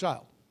to tell a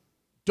child.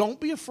 Don't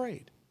be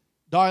afraid.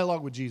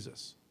 Dialogue with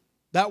Jesus.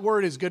 That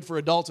word is good for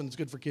adults and it's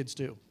good for kids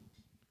too.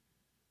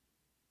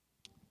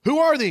 Who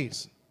are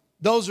these?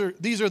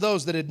 These are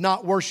those that had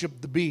not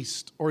worshiped the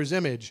beast or his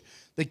image.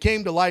 They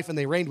came to life and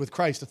they reigned with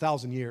Christ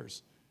 1,000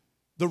 years.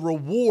 The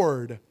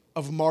reward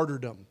of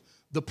martyrdom.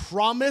 The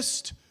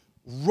promised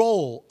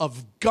role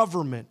of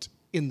government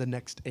in the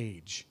next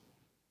age.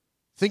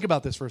 Think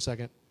about this for a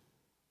second.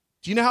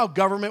 Do you know how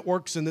government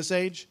works in this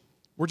age?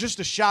 We're just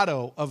a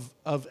shadow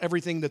of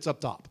everything that's up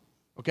top,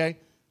 okay?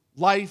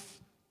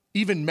 Life,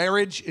 even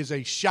marriage is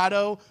a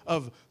shadow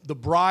of the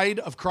bride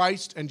of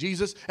Christ and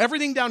Jesus.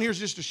 Everything down here is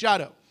just a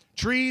shadow.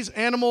 Trees,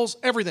 animals,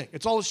 everything.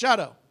 It's all a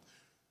shadow.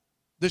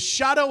 The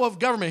shadow of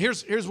government.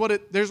 Here's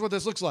what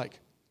this looks like.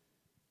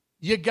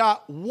 You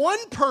got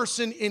one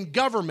person in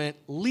government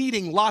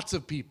leading lots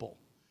of people.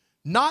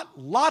 Not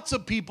lots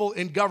of people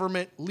in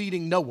government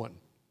leading no one.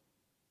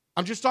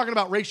 I'm just talking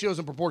about ratios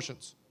and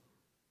proportions.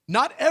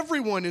 Not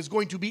everyone is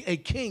going to be a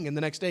king in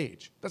the next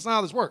age. That's not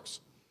how this works.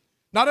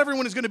 Not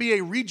everyone is going to be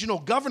a regional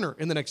governor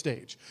in the next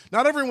age.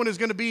 Not everyone is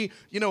going to be,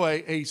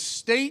 a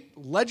state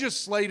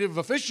legislative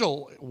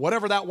official,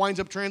 whatever that winds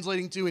up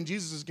translating to in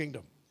Jesus'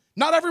 kingdom.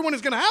 Not everyone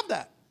is going to have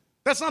that.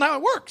 That's not how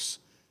it works.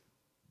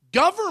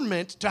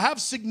 Government, to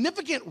have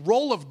significant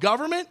role of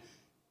government,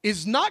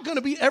 is not going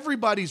to be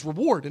everybody's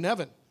reward in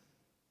heaven.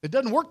 It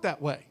doesn't work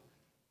that way.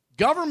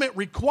 Government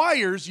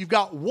requires you've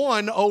got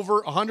 1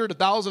 over 100,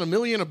 1,000,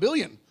 1,000,000, 1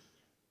 billion.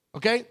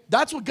 Okay?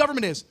 That's what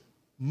government is.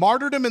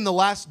 Martyrdom in the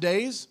last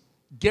days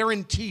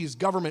guarantees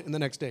government in the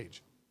next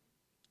age.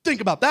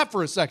 Think about that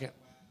for a second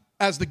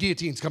as the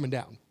guillotine's coming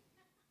down.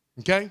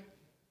 Okay?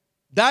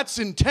 That's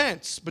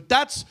intense, but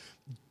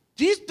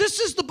this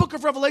is the book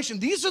of Revelation.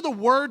 These are the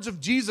words of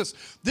Jesus.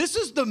 This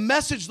is the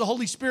message the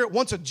Holy Spirit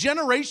wants a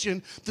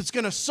generation that's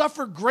going to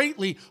suffer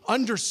greatly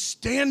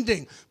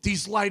understanding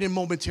these light and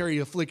momentary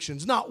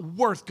afflictions, not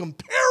worth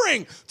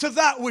comparing to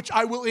that which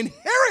I will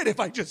inherit if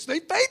I just stay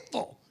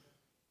faithful.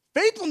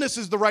 Faithfulness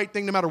is the right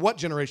thing no matter what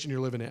generation you're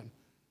living in.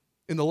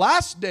 In the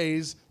last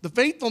days, the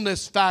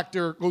faithfulness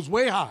factor goes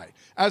way high,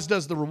 as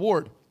does the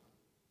reward.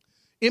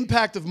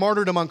 Impact of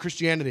martyrdom on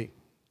Christianity.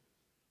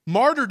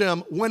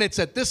 Martyrdom, when it's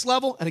at this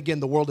level, and again,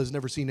 the world has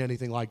never seen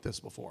anything like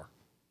this before.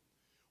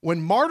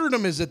 When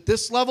martyrdom is at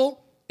this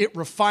level, it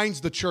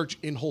refines the church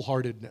in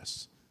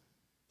wholeheartedness.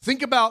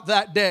 Think about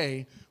that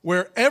day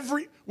where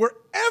every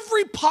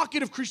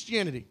pocket of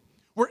Christianity,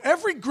 where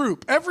every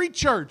group, every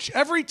church,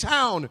 every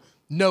town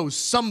knows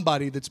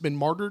somebody that's been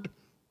martyred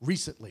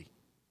recently.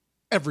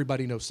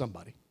 Everybody knows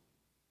somebody.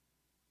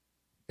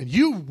 And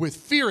you, with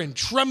fear and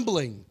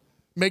trembling,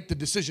 make the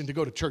decision to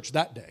go to church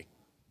that day.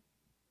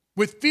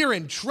 With fear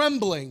and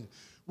trembling,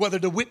 whether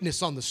to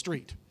witness on the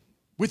street.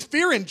 With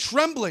fear and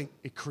trembling,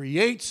 it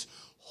creates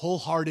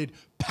wholehearted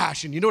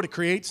passion. You know what it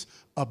creates?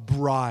 A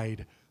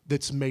bride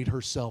that's made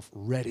herself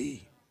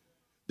ready,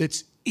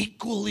 that's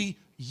equally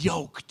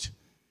yoked.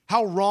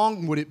 How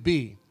wrong would it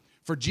be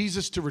for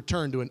Jesus to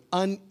return to an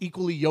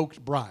unequally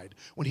yoked bride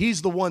when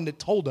he's the one that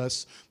told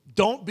us,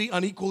 don't be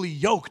unequally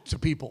yoked to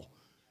people.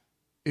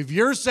 If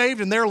you're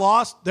saved and they're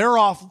lost, they're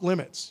off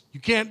limits. You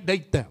can't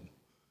date them.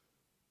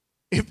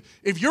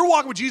 If you're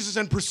walking with Jesus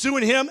and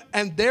pursuing him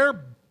and they're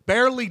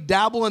barely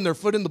dabbling their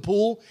foot in the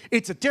pool,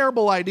 it's a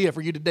terrible idea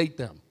for you to date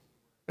them.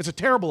 It's a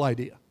terrible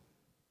idea.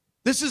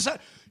 Jesus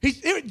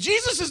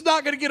is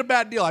not going to get a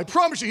bad deal. I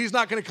promise you he's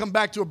not going to come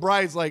back to a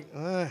bride's like,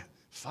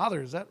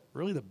 Father, is that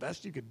really the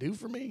best you could do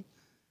for me?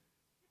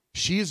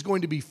 She is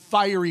going to be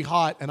fiery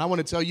hot, and I want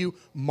to tell you,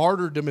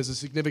 martyrdom is a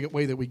significant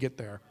way that we get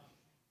there.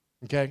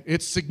 Okay?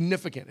 It's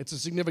significant. It's a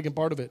significant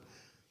part of it.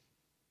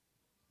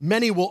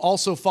 Many will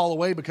also fall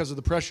away because of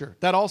the pressure.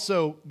 That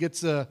also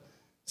gets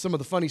some of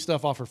the funny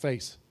stuff off her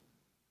face.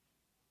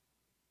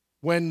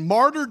 When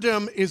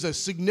martyrdom is a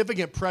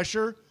significant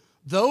pressure,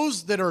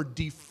 those that are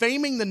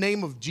defaming the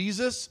name of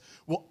Jesus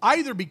will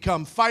either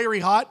become fiery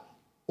hot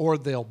or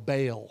they'll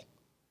bail.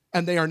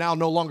 And they are now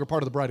no longer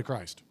part of the bride of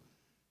Christ.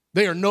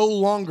 They are no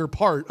longer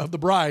part of the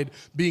bride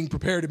being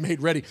prepared and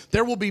made ready.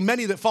 There will be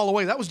many that fall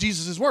away. That was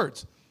Jesus'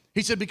 words.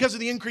 He said, because of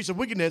the increase of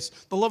wickedness,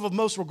 the love of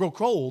most will grow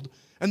cold.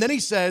 And then he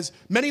says,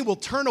 many will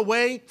turn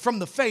away from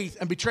the faith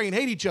and betray and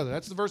hate each other.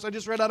 That's the verse I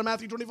just read out of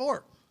Matthew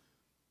 24.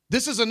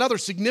 This is another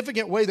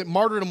significant way that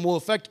martyrdom will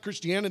affect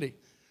Christianity.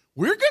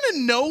 We're going to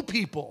know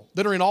people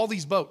that are in all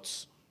these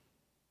boats.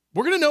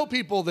 We're going to know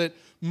people that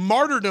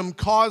martyrdom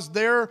caused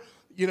their,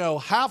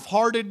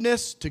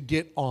 half-heartedness to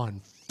get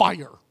on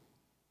fire.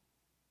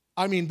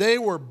 I mean, they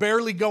were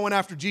barely going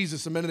after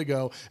Jesus a minute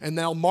ago, and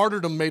now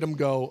martyrdom made them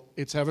go,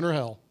 it's heaven or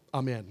hell.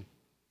 I'm in.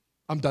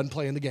 I'm done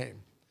playing the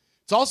game.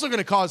 It's also going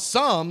to cause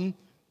some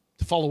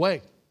to fall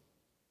away.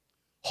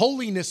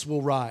 Holiness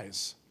will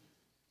rise.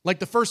 Like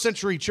the first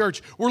century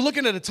church, we're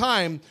looking at a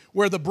time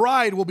where the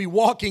bride will be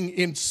walking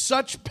in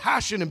such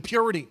passion and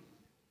purity.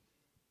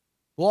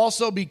 Will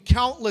also be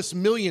countless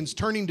millions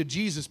turning to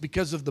Jesus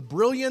because of the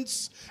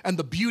brilliance and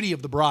the beauty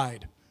of the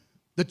bride.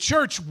 The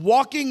church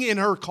walking in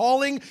her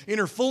calling, in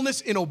her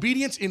fullness, in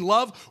obedience, in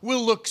love,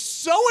 will look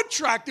so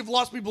attractive,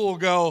 lost people will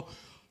go,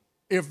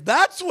 if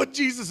that's what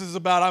Jesus is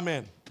about, I'm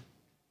in.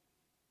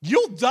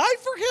 You'll die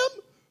for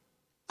him?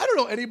 I don't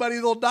know anybody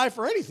that'll die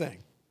for anything.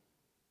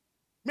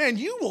 Man,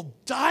 you will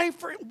die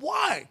for it.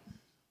 Why?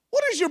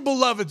 What is your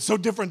beloved so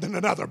different than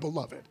another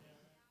beloved?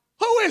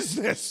 Who is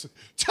this?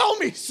 Tell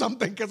me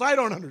something, because I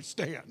don't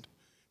understand.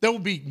 There will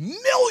be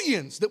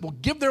millions that will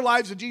give their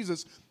lives to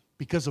Jesus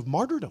because of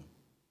martyrdom.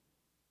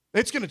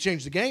 It's going to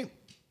change the game.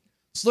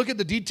 Let's look at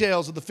the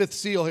details of the fifth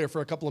seal here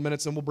for a couple of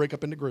minutes, and we'll break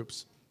up into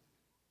groups.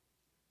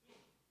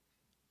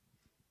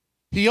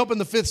 He opened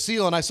the fifth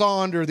seal, and I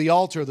saw under the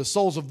altar the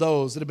souls of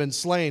those that had been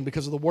slain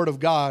because of the word of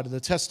God and the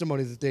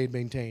testimony that they had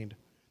maintained.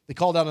 They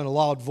called out in a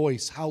loud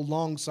voice, "How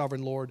long,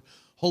 sovereign Lord,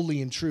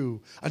 holy and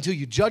true, until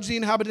you judge the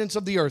inhabitants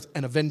of the earth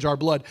and avenge our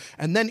blood?"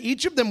 And then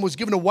each of them was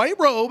given a white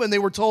robe, and they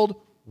were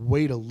told,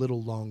 "Wait a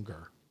little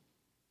longer,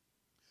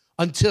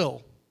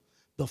 until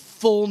the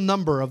full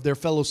number of their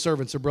fellow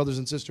servants or brothers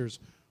and sisters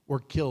were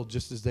killed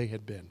just as they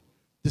had been."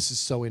 This is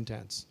so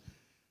intense.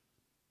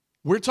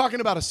 We're talking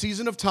about a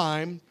season of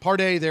time,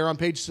 part A there on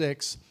page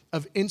 6,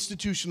 of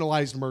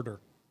institutionalized murder.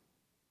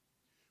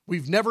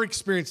 We've never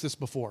experienced this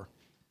before,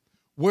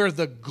 where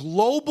the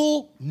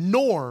global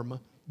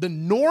norm, the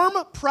norm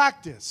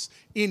practice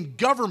in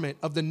government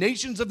of the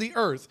nations of the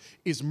earth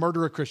is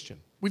murder a Christian.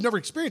 We've never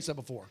experienced that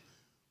before.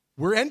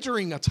 We're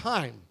entering a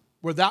time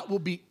where that will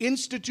be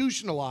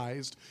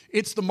institutionalized.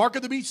 It's the mark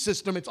of the beast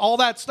system. It's all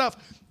that stuff.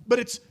 But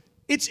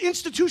it's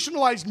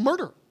institutionalized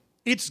murder.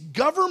 It's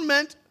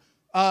government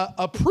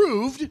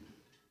approved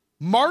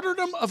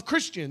martyrdom of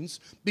Christians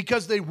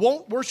because they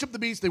won't worship the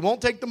beast. They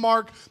won't take the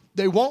mark.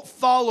 They won't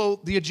follow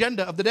the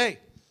agenda of the day.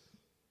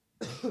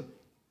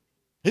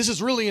 This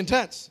is really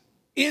intense.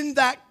 In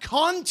that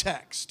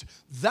context,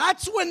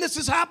 that's when this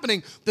is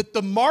happening, that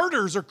the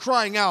martyrs are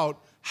crying out,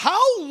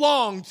 how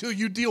long till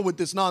you deal with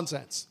this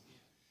nonsense?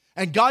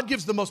 And God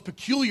gives the most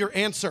peculiar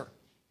answer.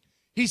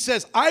 He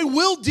says, I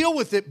will deal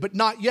with it, but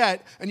not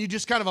yet. And you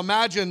just kind of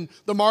imagine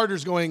the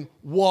martyrs going,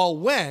 well,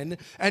 when?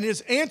 And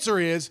his answer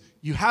is,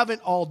 you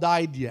haven't all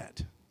died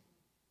yet.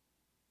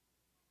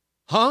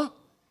 Huh?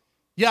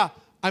 Yeah,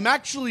 I'm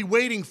actually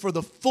waiting for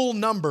the full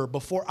number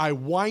before I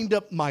wind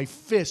up my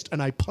fist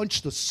and I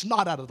punch the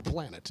snot out of the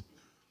planet.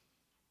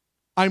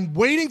 I'm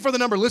waiting for the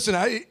number. Listen,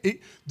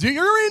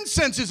 your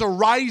incense is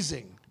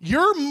arising.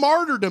 Your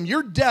martyrdom,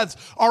 your deaths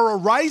are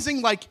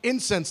arising like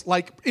incense,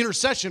 like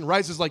intercession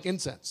rises like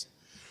incense.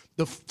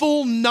 The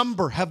full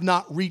number have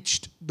not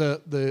reached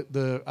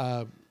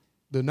the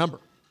number.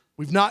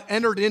 We've not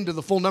entered into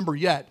the full number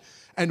yet.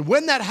 And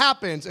when that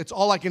happens, it's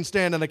all I can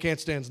stand and I can't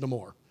stand no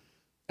more.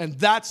 And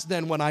that's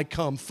then when I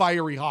come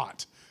fiery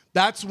hot.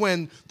 That's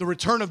when the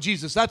return of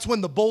Jesus, that's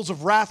when the bowls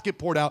of wrath get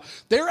poured out.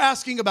 They're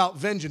asking about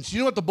vengeance. You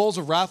know what the bowls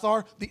of wrath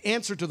are? The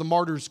answer to the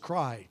martyr's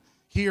cry.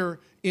 Here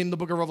in the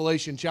book of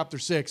Revelation, chapter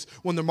 6,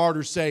 when the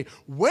martyrs say,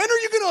 when are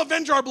you going to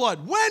avenge our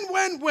blood?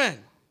 When?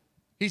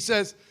 He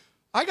says,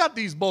 I got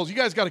these bowls. You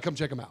guys got to come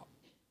check them out.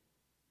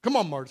 Come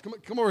on, martyrs.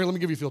 Come over here. Let me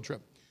give you a field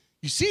trip.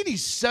 You see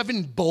these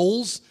 7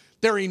 bowls?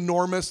 They're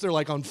enormous. They're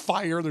like on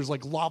fire. There's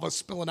like lava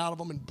spilling out of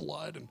them and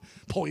blood and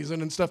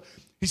poison and stuff.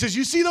 He says,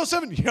 you see those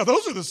 7? Yeah,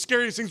 those are the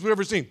scariest things we've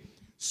ever seen.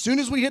 Soon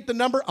as we hit the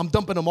number, I'm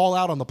dumping them all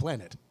out on the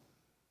planet.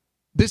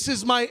 This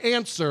is my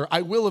answer.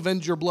 I will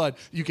avenge your blood.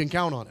 You can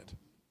count on it.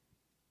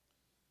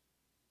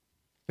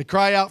 They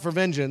cry out for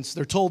vengeance.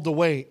 They're told to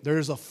wait.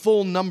 There's a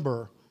full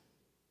number.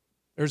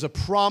 There's a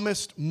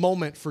promised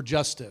moment for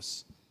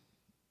justice.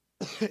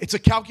 It's a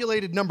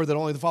calculated number that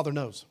only the Father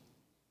knows.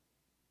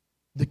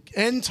 The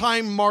end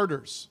time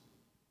martyrs,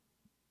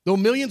 though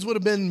millions would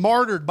have been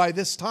martyred by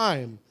this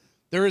time,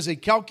 there is a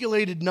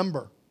calculated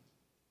number.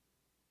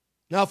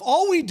 Now, if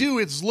all we do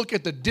is look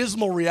at the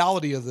dismal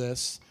reality of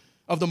this,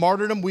 of the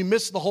martyrdom, we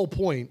miss the whole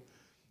point,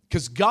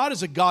 because God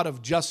is a God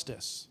of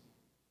justice.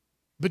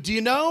 But do you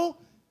know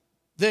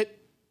that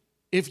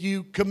if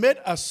you commit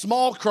a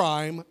small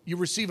crime, you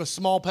receive a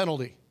small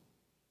penalty?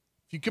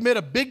 If you commit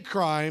a big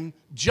crime,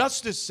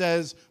 justice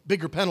says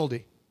bigger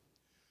penalty.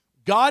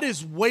 God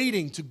is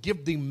waiting to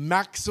give the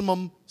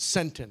maximum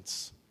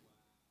sentence.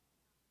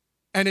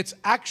 And it's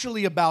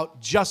actually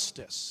about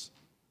justice.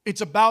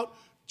 It's about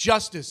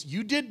justice.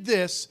 You did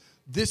this.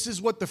 This is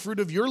what the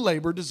fruit of your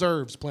labor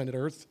deserves, planet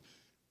Earth.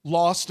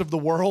 Lost of the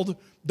world,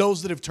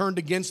 those that have turned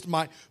against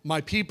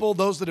my people,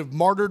 those that have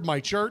martyred my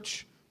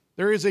church.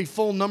 There is a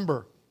full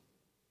number.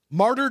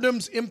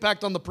 Martyrdom's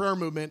impact on the prayer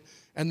movement,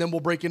 and then we'll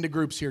break into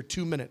groups here.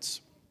 2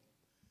 minutes.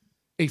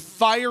 A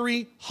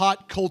fiery,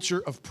 hot culture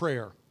of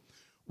prayer.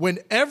 When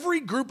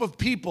every group of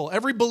people,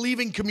 every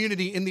believing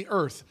community in the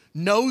earth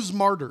knows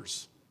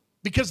martyrs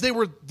because they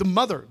were the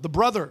mother, the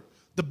brother,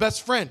 the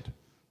best friend,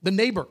 the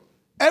neighbor.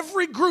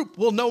 Every group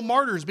will know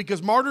martyrs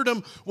because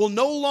martyrdom will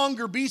no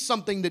longer be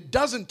something that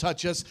doesn't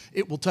touch us.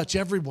 It will touch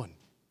everyone.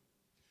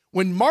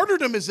 When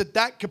martyrdom is at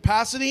that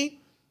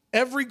capacity,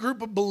 every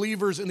group of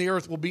believers in the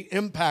earth will be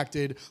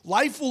impacted.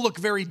 Life will look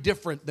very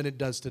different than it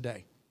does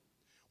today.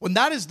 When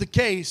that is the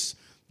case,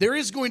 there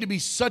is going to be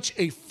such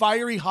a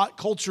fiery, hot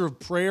culture of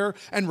prayer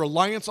and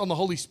reliance on the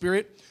Holy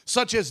Spirit,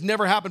 such as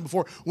never happened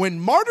before. When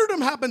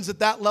martyrdom happens at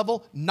that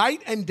level,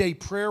 night and day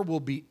prayer will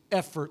be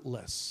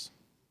effortless.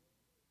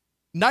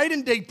 Night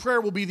and day prayer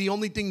will be the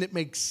only thing that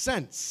makes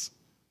sense.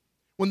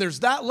 When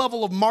there's that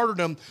level of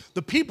martyrdom,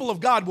 the people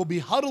of God will be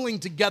huddling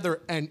together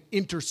and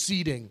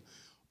interceding.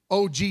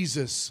 Oh,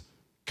 Jesus,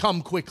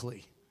 come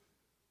quickly.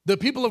 The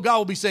people of God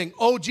will be saying,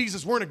 oh,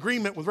 Jesus, we're in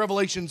agreement with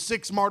Revelation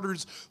 6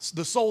 martyrs,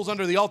 the souls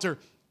under the altar.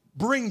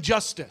 Bring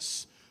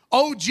justice.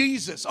 Oh,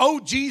 Jesus. Oh,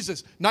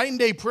 Jesus. Night and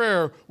day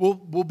prayer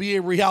will be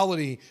a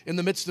reality in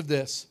the midst of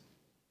this.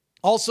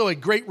 Also, a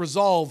great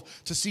resolve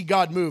to see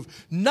God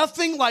move.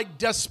 Nothing like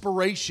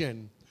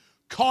desperation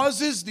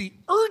causes the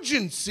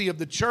urgency of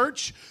the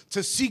church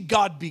to see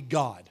God be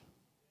God,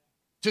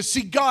 to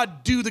see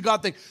God do the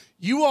God thing.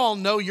 You all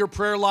know your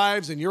prayer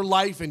lives and your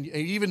life and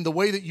even the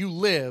way that you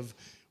live.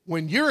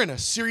 When you're in a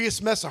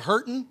serious mess of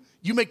hurting,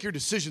 you make your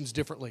decisions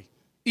differently.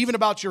 Even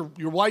about your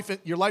life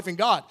in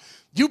God.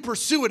 You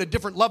pursue it at a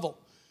different level.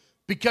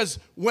 Because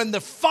when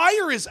the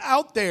fire is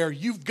out there,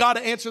 you've got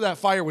to answer that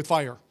fire with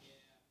fire.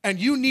 And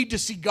you need to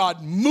see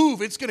God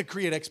move. It's going to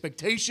create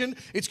expectation.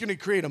 It's going to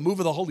create a move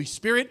of the Holy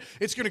Spirit.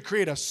 It's going to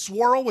create a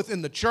swirl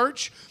within the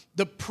church.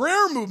 The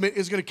prayer movement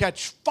is going to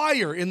catch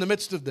fire in the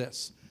midst of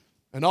this.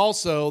 And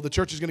also, the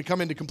church is going to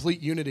come into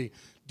complete unity.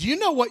 Do you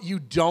know what you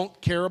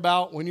don't care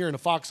about when you're in a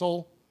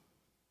foxhole?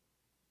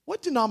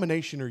 What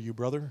denomination are you,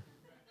 brother?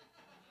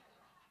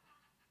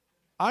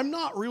 I'm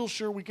not real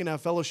sure we can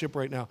have fellowship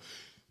right now.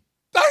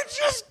 I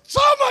just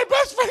saw my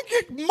best friend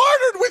get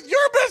martyred with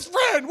your best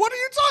friend. What are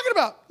you talking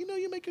about? You know,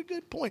 you make a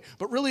good point.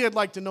 But really, I'd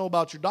like to know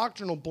about your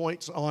doctrinal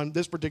points on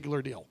this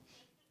particular deal.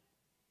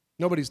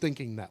 Nobody's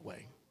thinking that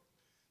way.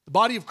 The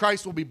body of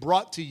Christ will be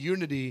brought to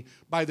unity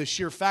by the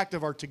sheer fact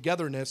of our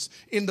togetherness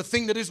in the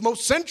thing that is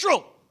most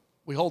central.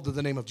 We hold to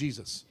the name of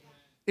Jesus.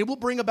 It will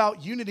bring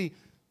about unity.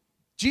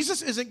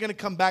 Jesus isn't going to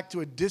come back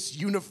to a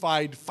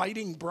disunified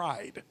fighting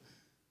bride.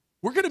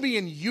 We're going to be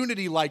in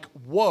unity like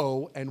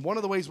whoa, and one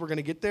of the ways we're going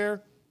to get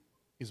there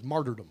is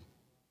martyrdom.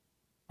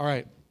 All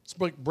right,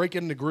 let's break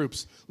into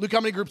groups. Luke, how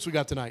many groups we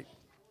got tonight?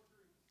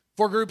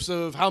 4 groups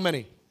of how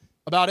many?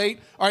 About 8?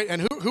 All right,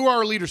 and who are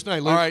our leaders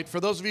tonight, Luke? All right, for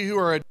those of you who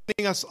are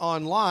attending us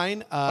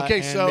online.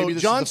 Okay, so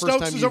John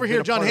Stokes is over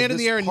here. John, hand in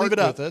the air and leave it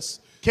up.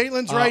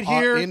 Caitlin's right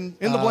here in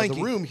the blanket.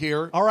 The room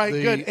here. All right,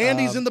 good.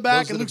 Andy's in the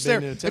back and Luke's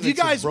there. If you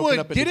guys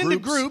would, get into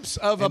groups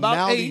of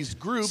about 8,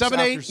 7,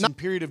 8. After some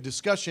period of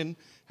discussion,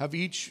 have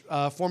each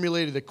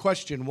formulated a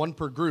question, one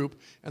per group,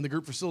 and the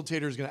group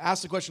facilitator is going to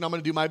ask the question. I'm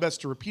going to do my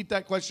best to repeat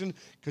that question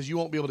because you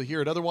won't be able to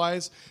hear it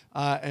otherwise,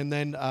 and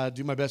then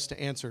do my best to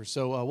answer.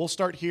 So we'll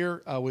start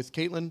here with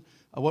Caitlin.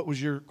 What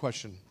was your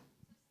question?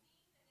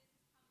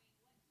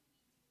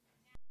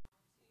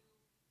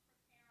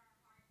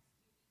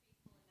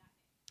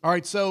 All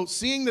right, so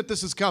seeing that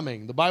this is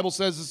coming, the Bible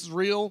says this is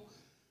real.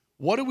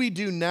 What do we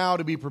do now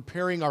to be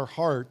preparing our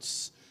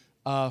hearts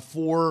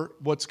for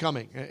what's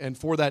coming and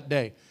for that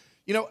day?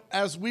 You know,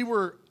 as we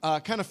were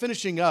kind of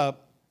finishing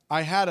up,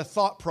 I had a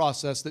thought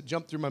process that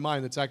jumped through my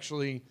mind that's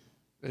actually,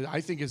 I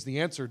think, is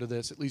the answer to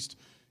this, at least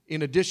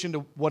in addition to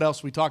what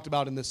else we talked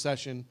about in this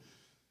session.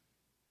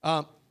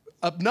 A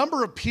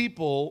number of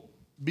people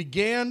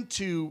began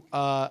to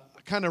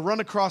kind of run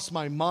across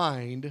my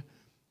mind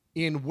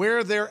in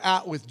where they're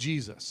at with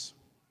Jesus.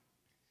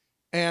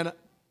 And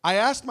I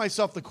asked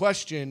myself the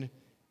question,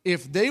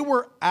 if they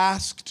were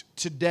asked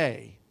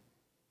today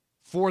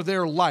for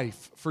their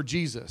life for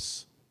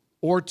Jesus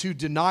or to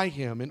deny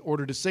him in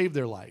order to save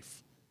their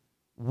life,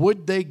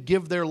 would they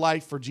give their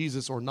life for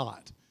Jesus or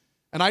not?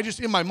 And I just,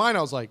 in my mind,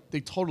 I was like,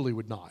 they totally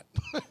would not.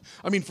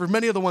 I mean, for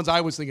many of the ones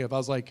I was thinking of, I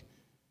was like,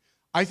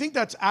 I think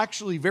that's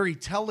actually very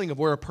telling of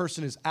where a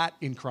person is at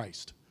in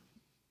Christ.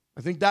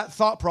 I think that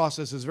thought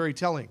process is very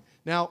telling.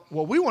 Now,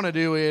 what we want to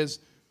do is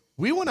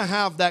we want to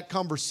have that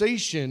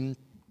conversation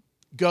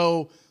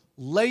go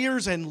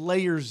layers and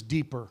layers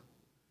deeper.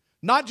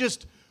 Not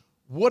just,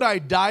 would I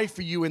die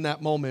for you in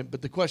that moment,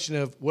 but the question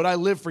of, would I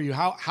live for you?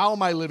 How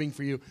am I living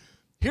for you?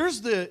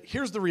 Here's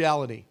the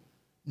reality.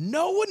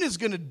 No one is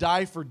going to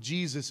die for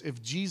Jesus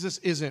if Jesus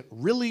isn't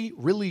really,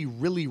 really,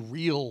 really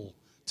real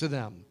to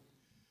them.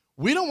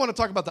 We don't want to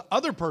talk about the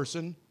other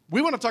person.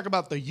 We want to talk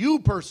about the you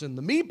person,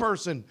 the me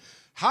person.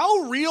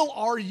 How real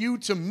are you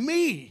to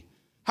me?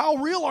 How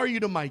real are you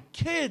to my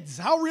kids?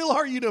 How real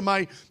are you to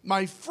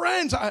my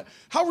friends?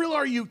 How real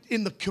are you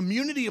in the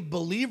community of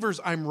believers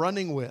I'm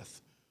running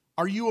with?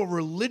 Are you a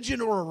religion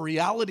or a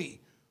reality?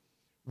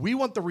 We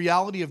want the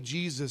reality of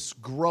Jesus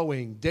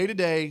growing day to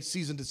day,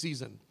 season to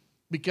season,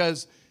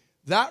 because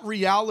that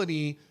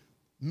reality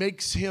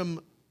makes him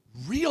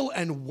real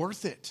and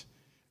worth it.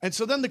 And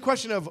so then the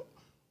question of,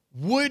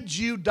 would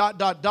you ...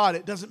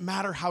 it doesn't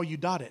matter how you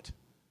dot it.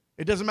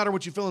 It doesn't matter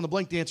what you fill in the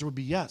blank. The answer would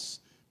be yes,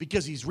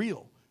 because he's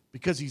real,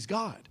 because he's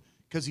God,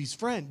 because he's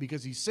friend,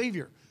 because he's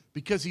Savior,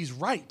 because he's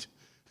right,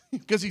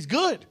 because he's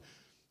good.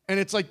 And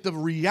it's like the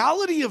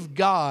reality of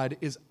God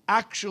is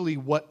actually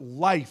what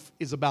life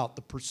is about,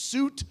 the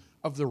pursuit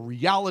of the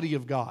reality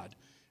of God.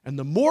 And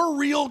the more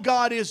real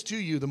God is to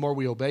you, the more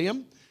we obey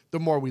him, the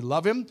more we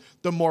love him,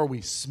 the more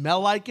we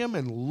smell like him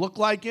and look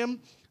like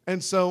him.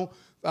 And so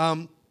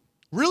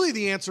really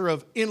the answer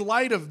of, in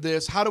light of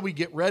this, how do we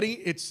get ready?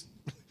 It's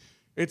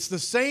the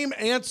same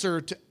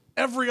answer to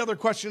every other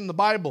question in the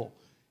Bible.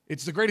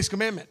 It's the greatest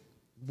commandment.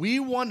 We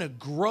want to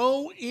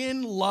grow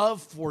in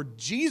love for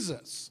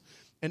Jesus.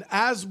 And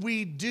as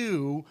we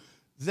do,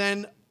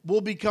 then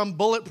we'll become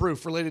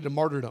bulletproof related to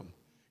martyrdom.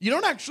 You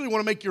don't actually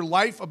want to make your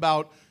life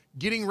about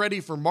getting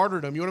ready for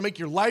martyrdom. You want to make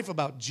your life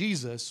about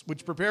Jesus,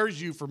 which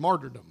prepares you for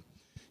martyrdom.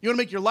 You want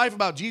to make your life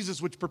about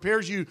Jesus, which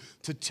prepares you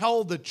to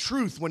tell the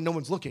truth when no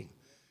one's looking.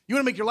 You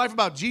want to make your life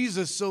about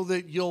Jesus so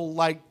that you'll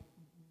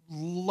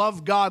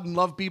love God and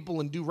love people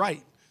and do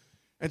right.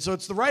 And so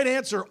it's the right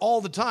answer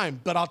all the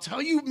time. But I'll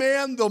tell you,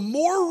 man, the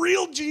more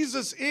real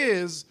Jesus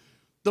is,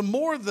 the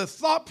more the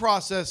thought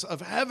process of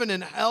heaven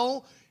and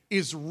hell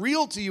is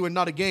real to you and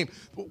not a game.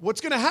 But what's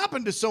going to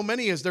happen to so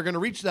many is they're going to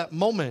reach that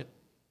moment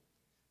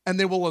and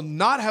they will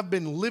not have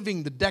been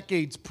living the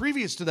decades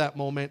previous to that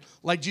moment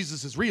like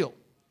Jesus is real.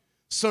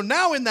 So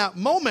now in that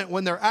moment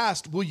when they're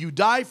asked, will you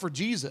die for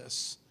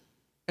Jesus?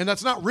 And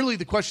that's not really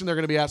the question they're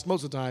going to be asked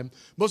most of the time.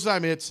 Most of the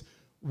time it's,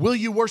 will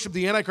you worship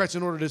the Antichrist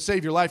in order to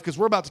save your life? Because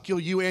we're about to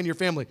kill you and your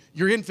family.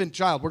 Your infant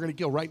child, we're going to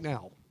kill right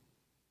now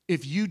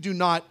if you do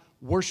not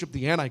worship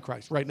the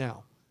Antichrist right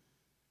now.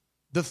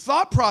 The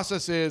thought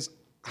process is,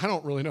 I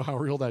don't really know how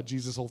real that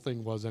Jesus whole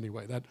thing was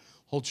anyway, that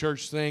whole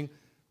church thing,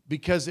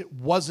 because it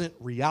wasn't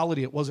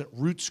reality. It wasn't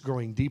roots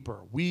growing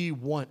deeper. We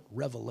want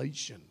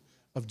revelation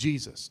of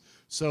Jesus.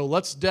 So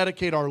let's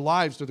dedicate our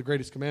lives to the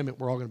greatest commandment.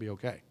 We're all going to be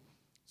okay.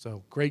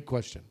 So great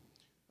question.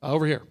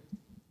 Over here.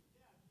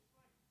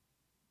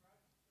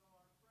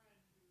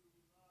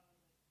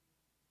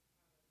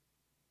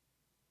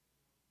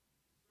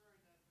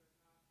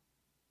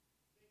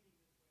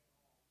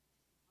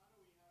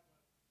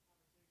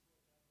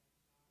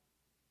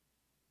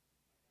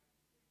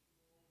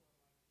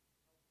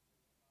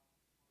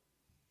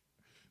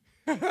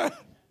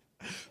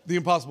 The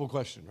impossible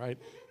question, right?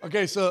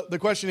 Okay, so the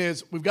question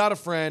is, we've got a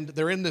friend,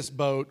 they're in this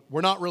boat,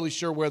 we're not really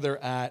sure where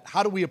they're at.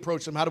 How do we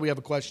approach them? How do we have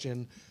a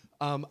question?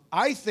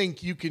 I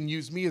think you can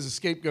use me as a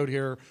scapegoat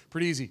here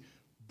pretty easy.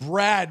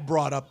 Brad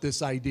brought up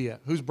this idea.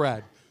 Who's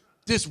Brad?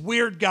 This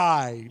weird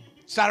guy,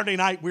 Saturday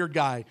night weird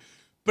guy.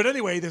 But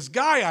anyway, this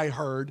guy I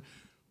heard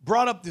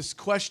brought up this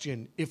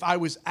question, if I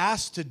was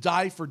asked to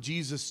die for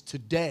Jesus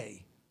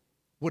today,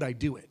 would I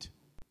do it?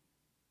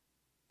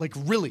 Like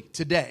really,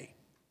 today?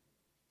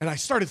 And I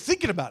started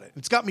thinking about it.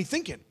 It's got me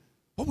thinking,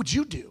 what would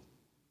you do?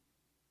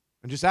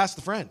 And just ask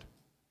the friend.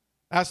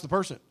 Ask the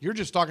person. You're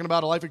just talking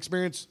about a life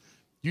experience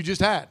you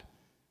just had.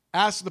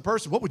 Ask the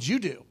person, what would you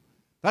do?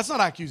 That's not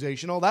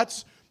accusational.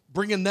 That's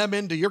bringing them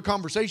into your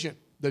conversation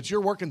that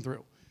you're working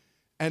through.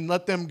 And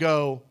let them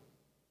go,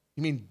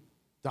 you mean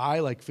die,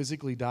 like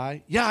physically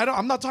die? Yeah,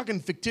 I'm not talking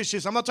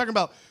fictitious. I'm not talking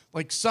about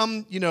like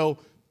some,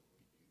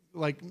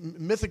 like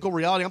mythical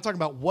reality. I'm talking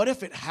about what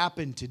if it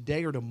happened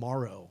today or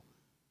tomorrow?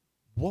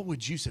 What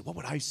would you say? What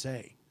would I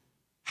say?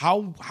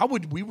 How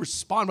would we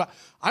respond?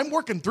 I'm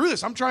working through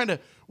this. I'm trying to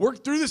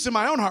work through this in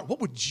my own heart. What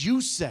would you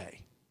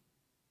say?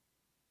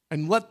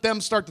 And let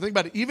them start to think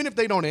about it. Even if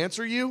they don't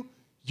answer you,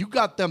 you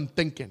got them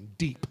thinking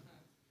deep.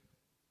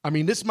 I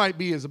mean, this might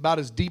be about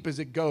as deep as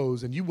it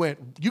goes, and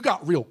you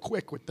got real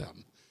quick with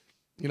them.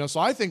 So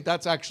I think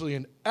that's actually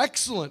an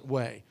excellent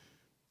way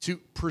to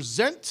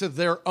present to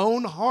their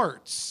own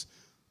hearts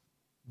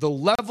the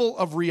level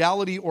of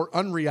reality or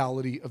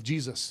unreality of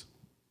Jesus,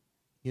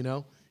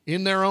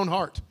 in their own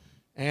heart.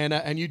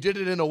 And you did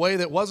it in a way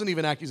that wasn't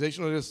even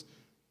accusation. It was just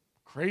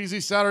crazy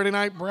Saturday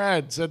night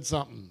Brad said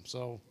something.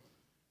 So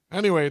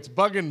anyway, it's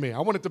bugging me. I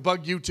want it to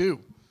bug you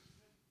too.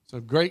 So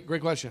great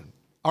question.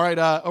 All right,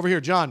 over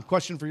here, John,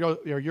 question for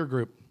your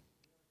group.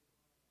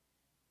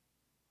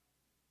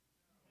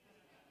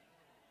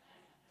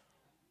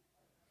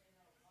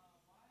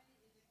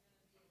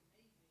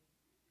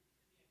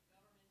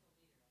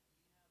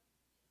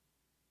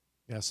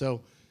 Yeah,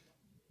 so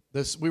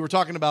we were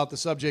talking about the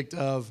subject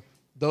of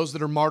those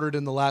that are martyred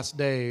in the last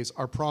days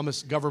are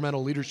promised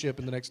governmental leadership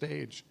in the next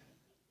age.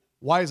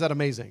 Why is that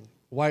amazing?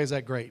 Why is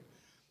that great?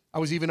 I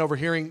was even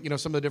overhearing,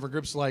 some of the different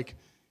groups like,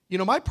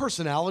 my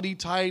personality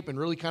type and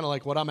really kind of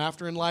like what I'm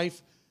after in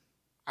life,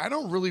 I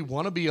don't really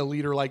want to be a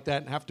leader like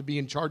that and have to be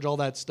in charge of all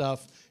that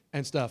stuff.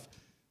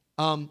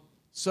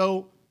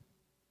 So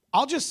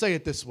I'll just say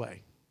it this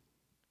way.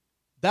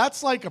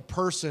 That's like a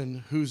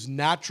person whose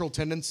natural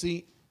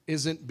tendency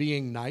isn't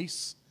being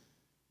nice,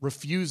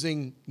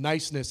 refusing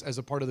niceness as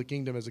a part of the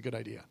kingdom is a good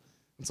idea.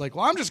 It's like,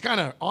 well, I'm just kind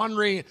of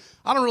ornery.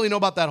 I don't really know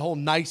about that whole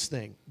nice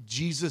thing.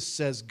 Jesus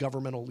says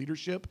governmental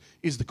leadership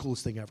is the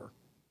coolest thing ever.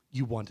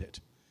 You want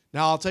it.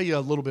 Now, I'll tell you a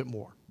little bit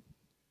more.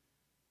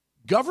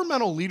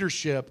 Governmental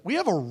leadership, we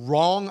have a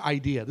wrong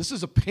idea. This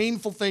is a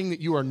painful thing that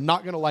you are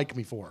not going to like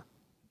me for.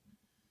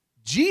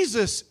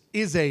 Jesus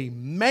is a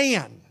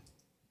man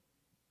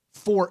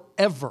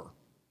forever,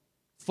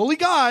 fully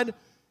God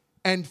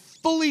and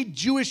fully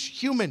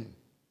Jewish human,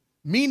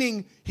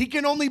 meaning he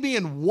can only be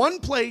in one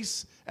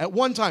place at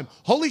one time.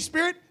 Holy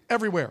Spirit,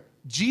 everywhere.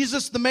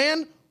 Jesus, the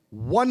man,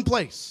 one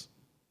place.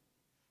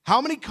 How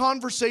many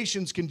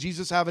conversations can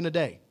Jesus have in a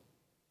day,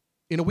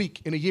 in a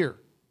week, in a year,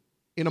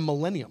 in a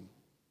millennium?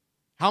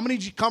 How many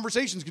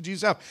conversations could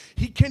Jesus have?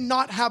 He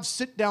cannot have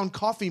sit-down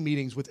coffee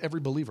meetings with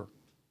every believer.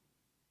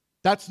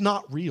 That's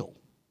not real.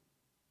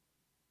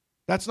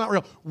 That's not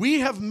real. We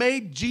have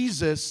made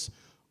Jesus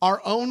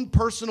our own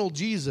personal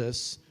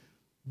Jesus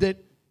that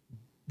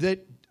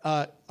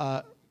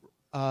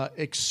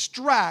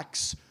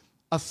extracts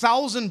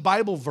 1,000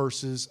 Bible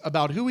verses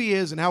about who he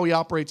is and how he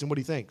operates and what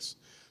he thinks.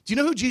 Do you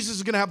know who Jesus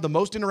is going to have the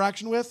most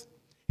interaction with?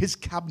 His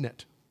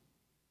cabinet.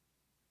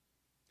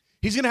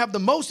 He's going to have the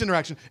most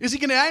interaction. Is he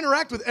going to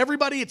interact with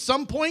everybody at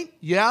some point?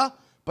 Yeah,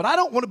 but I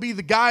don't want to be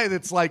the guy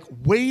that's like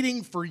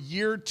waiting for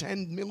year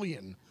 10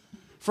 million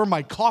for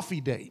my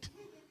coffee date.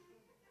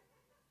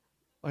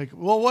 Like,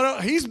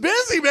 well, he's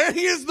busy, man.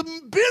 He is the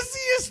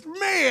busiest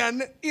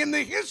man in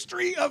the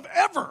history of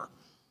ever.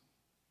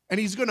 And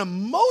he's going to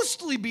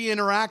mostly be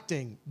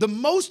interacting, the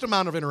most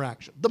amount of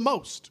interaction, the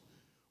most,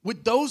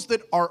 with those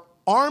that are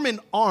arm in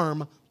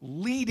arm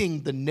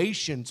leading the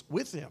nations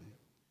with him.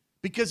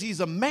 Because he's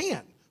a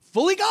man,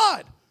 fully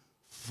God,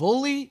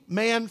 fully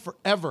man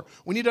forever.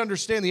 We need to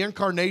understand the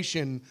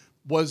incarnation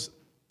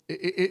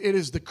it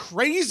is the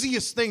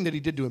craziest thing that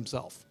he did to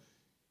himself.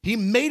 He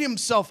made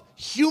himself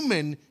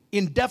human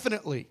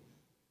indefinitely.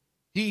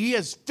 He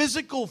has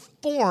physical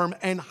form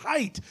and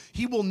height.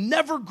 He will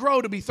never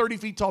grow to be 30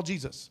 feet tall,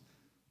 Jesus.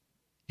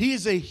 He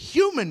is a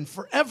human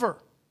forever.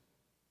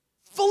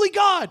 Fully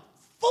God,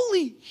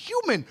 fully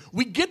human.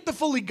 We get the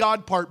fully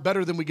God part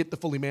better than we get the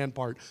fully man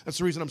part. That's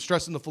the reason I'm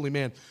stressing the fully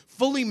man.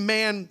 Fully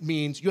man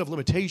means you have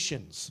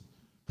limitations.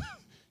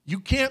 You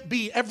can't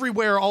be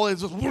everywhere all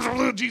is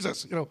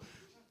Jesus.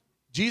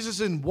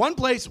 Jesus in one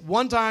place,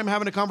 one time,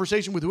 having a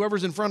conversation with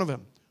whoever's in front of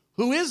him.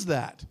 Who is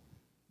that?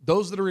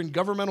 Those that are in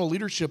governmental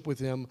leadership with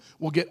him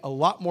will get a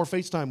lot more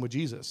FaceTime with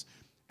Jesus.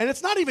 And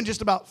it's not even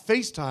just about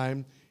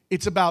FaceTime.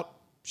 It's about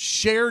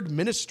shared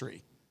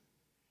ministry.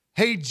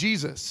 Hey,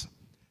 Jesus,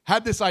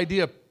 had this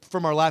idea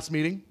from our last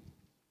meeting.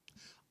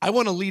 I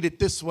want to lead it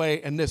this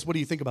way and this. What do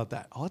you think about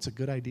that? Oh, that's a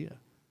good idea.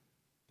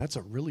 That's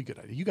a really good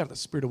idea. You got the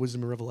spirit of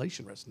wisdom and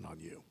revelation resting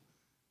on you.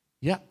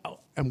 Yeah.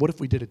 Oh, and what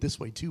if we did it this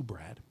way too,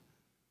 Brad?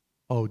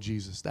 Oh,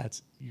 Jesus,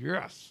 that's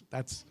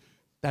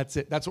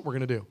it. That's what we're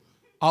going to do.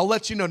 I'll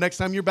let you know next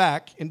time you're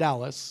back in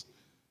Dallas.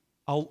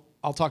 I'll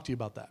talk to you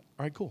about that.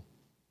 All right, cool.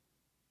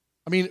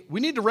 I mean,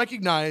 we need to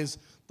recognize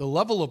the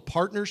level of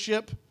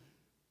partnership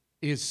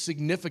is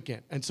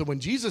significant. And so when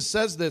Jesus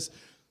says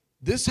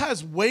this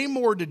has way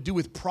more to do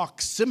with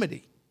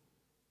proximity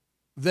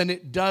than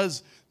it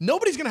does.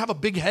 Nobody's going to have a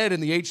big head in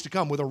the age to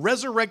come. With a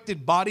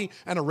resurrected body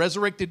and a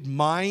resurrected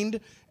mind,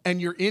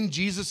 and you're in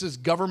Jesus'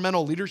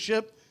 governmental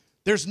leadership,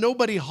 there's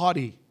nobody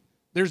haughty.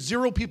 There's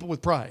zero people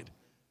with pride.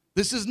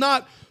 This is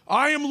not,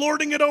 I am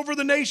lording it over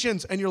the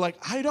nations. And you're like,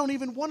 I don't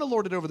even want to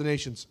lord it over the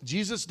nations.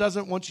 Jesus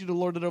doesn't want you to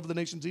lord it over the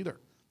nations either.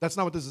 That's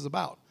not what this is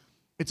about.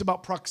 It's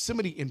about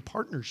proximity in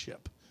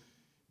partnership.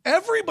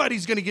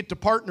 Everybody's going to get to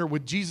partner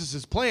with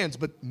Jesus' plans,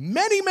 but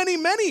many, many,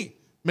 many,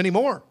 many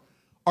more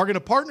are going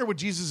to partner with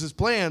Jesus'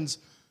 plans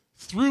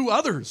through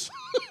others.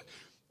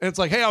 And it's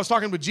like, hey, I was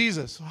talking with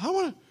Jesus.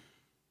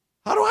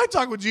 How do I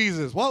talk with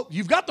Jesus? Well,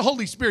 you've got the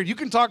Holy Spirit. You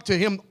can talk to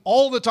him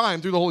all the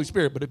time through the Holy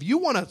Spirit. But if you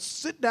want a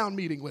sit-down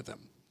meeting with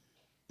him,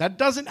 that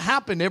doesn't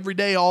happen every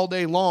day, all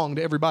day long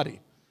to everybody.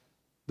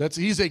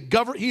 He is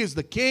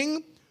the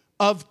King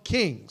of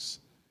kings.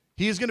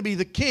 He is going to be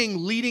the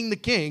king leading the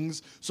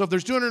kings. So if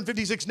there's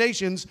 256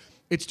 nations,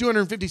 it's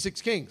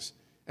 256 kings.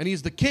 And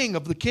he's the king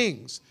of the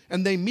kings.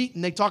 And they meet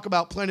and they talk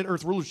about planet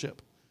Earth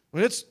rulership. I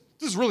mean, this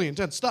is really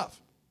intense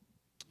stuff.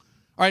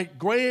 All right,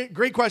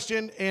 great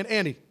question. And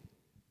Andy.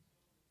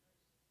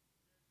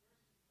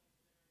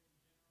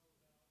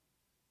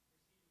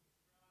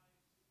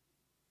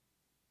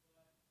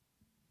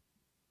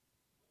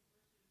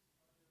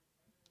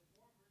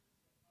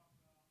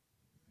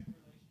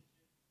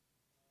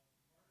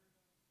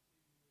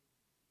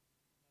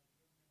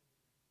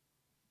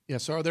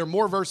 Yes, so are there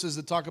more verses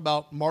that talk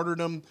about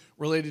martyrdom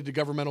related to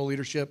governmental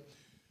leadership?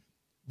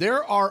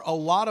 There are a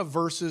lot of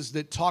verses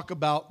that talk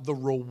about the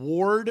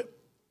reward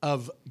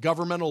of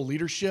governmental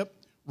leadership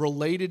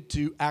related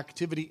to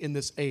activity in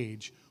this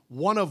age,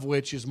 one of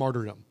which is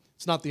martyrdom.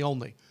 It's not the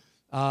only.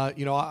 I'm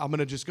going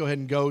to just go ahead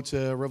and go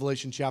to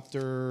Revelation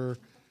chapter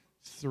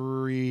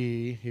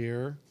 3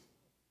 here.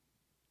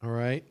 All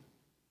right.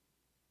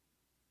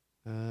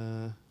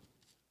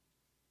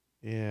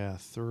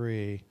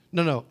 3.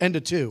 End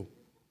of 2.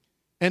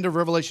 End of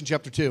Revelation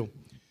chapter 2.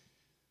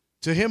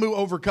 To him who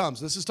overcomes.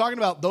 This is talking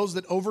about those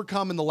that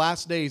overcome in the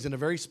last days in a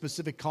very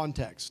specific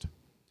context.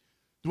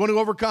 The one who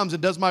overcomes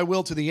and does my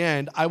will to the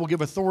end, I will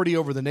give authority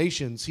over the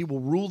nations. He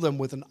will rule them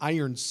with an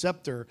iron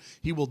scepter.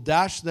 He will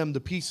dash them to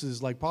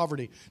pieces like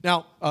pottery.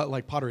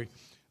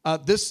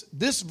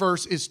 This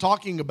verse is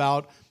talking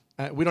about,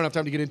 we don't have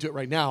time to get into it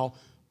right now,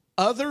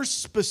 other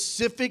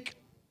specific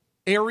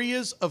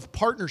areas of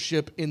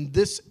partnership in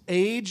this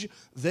age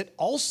that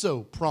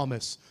also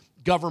promise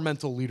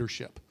governmental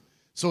leadership.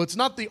 So it's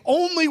not the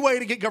only way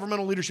to get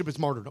governmental leadership is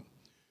martyrdom.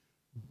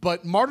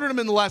 But martyrdom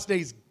in the last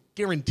days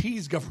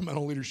guarantees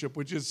governmental leadership,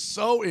 which is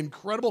so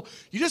incredible.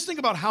 You just think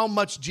about how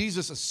much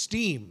Jesus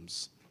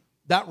esteems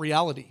that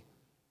reality.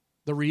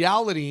 The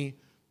reality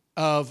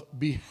of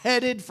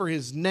beheaded for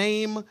his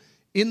name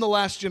in the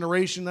last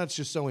generation, that's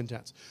just so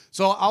intense.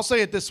 So I'll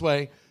say it this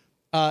way.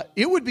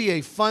 It would be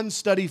a fun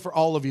study for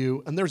all of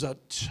you, and there's a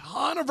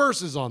ton of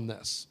verses on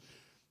this.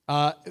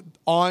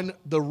 On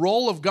the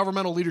role of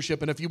governmental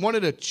leadership. And if you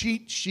wanted a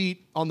cheat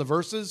sheet on the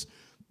verses,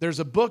 there's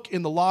a book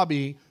in the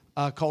lobby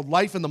called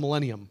Life in the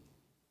Millennium.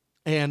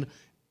 And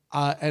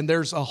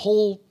there's a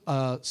whole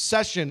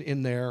session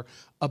in there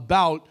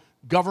about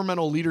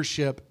governmental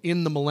leadership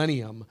in the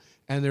millennium.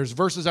 And there's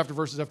verses after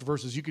verses after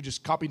verses. You could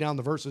just copy down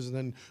the verses and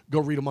then go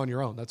read them on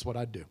your own. That's what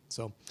I'd do.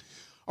 So,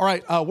 all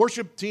right,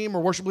 worship team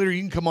or worship leader,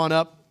 you can come on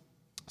up.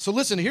 So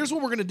listen, here's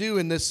what we're going to do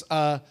in this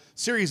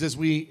series as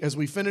we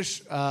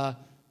finish...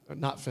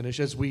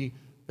 as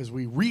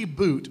we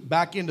reboot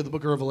back into the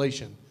book of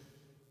Revelation.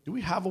 Do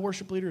we have a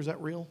worship leader? Is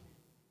that real?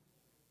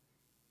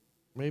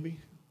 Maybe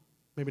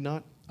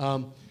not.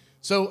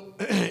 So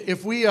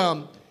if we,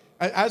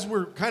 as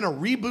we're kind of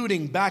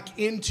rebooting back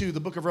into the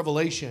book of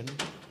Revelation,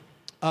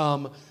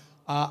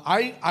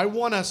 I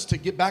want us to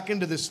get back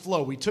into this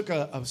flow. We took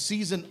a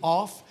season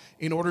off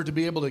in order to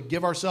be able to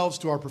give ourselves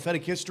to our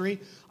prophetic history.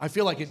 I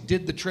feel like it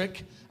did the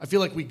trick. I feel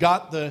like we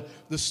got the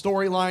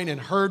storyline and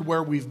heard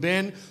where we've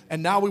been,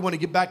 and now we want to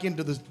get back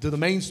into the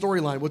main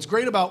storyline. What's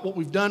great about what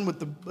we've done with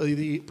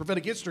the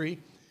prophetic history,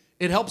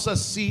 it helps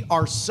us see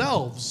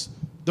ourselves,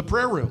 the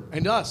prayer room,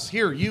 and us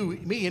here, you,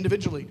 me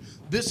individually,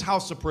 this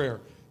house of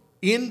prayer,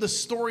 in the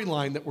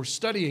storyline that we're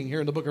studying here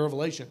in the book of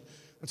Revelation.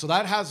 And so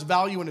that has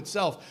value in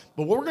itself.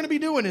 But what we're going to be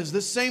doing is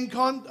this same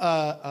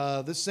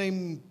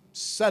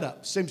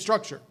setup, same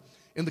structure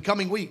in the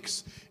coming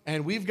weeks.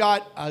 And we've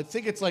got, I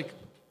think it's like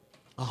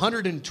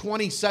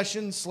 120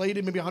 sessions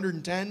slated, maybe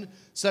 110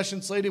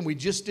 sessions slated, and we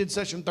just did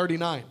session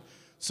 39.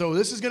 So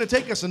this is going to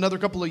take us another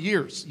couple of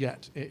years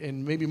yet,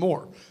 and maybe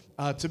more,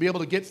 to be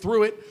able to get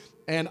through it.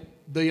 And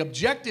the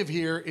objective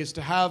here is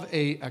to have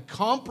a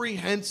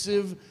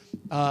comprehensive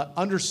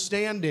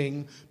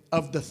understanding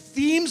of the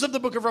themes of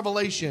the book of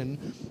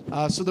Revelation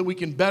so that we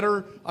can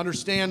better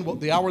understand what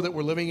the hour that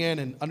we're living in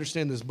and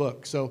understand this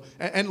book. So,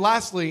 and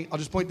lastly, I'll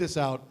just point this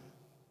out.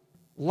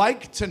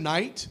 Like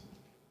tonight,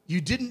 you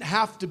didn't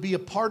have to be a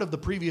part of the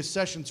previous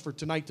sessions for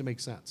tonight to make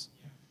sense.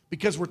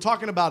 Because we're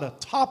talking about a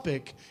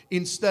topic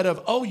instead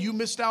of, oh, you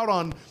missed out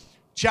on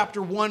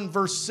chapter 1,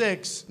 verse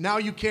 6. Now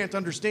you can't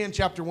understand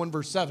chapter 1,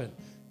 verse 7.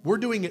 We're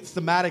doing it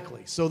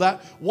thematically. So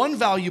that one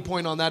value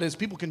point on that is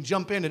people can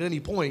jump in at any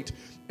point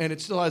and it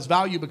still has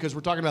value because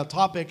we're talking about a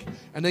topic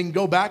and they can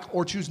go back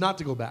or choose not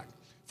to go back.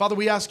 Father,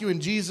 we ask you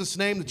in Jesus'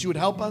 name that you would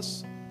help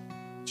us,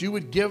 that you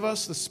would give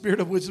us the spirit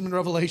of wisdom and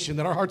revelation,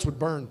 that our hearts would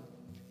burn,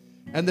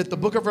 and that the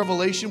book of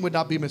Revelation would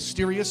not be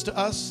mysterious to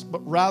us,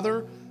 but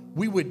rather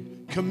we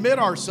would commit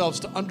ourselves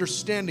to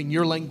understanding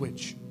your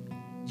language,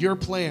 your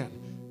plan,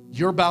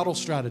 your battle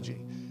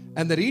strategy,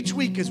 and that each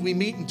week as we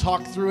meet and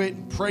talk through it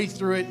and pray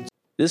through it.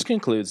 This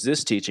concludes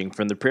this teaching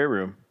from the prayer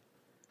room.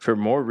 For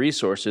more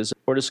resources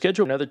or to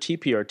schedule another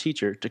TPR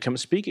teacher to come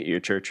speak at your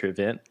church or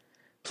event,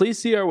 please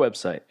see our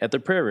website at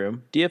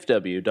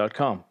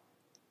theprayerroomdfw.com.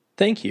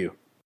 Thank you.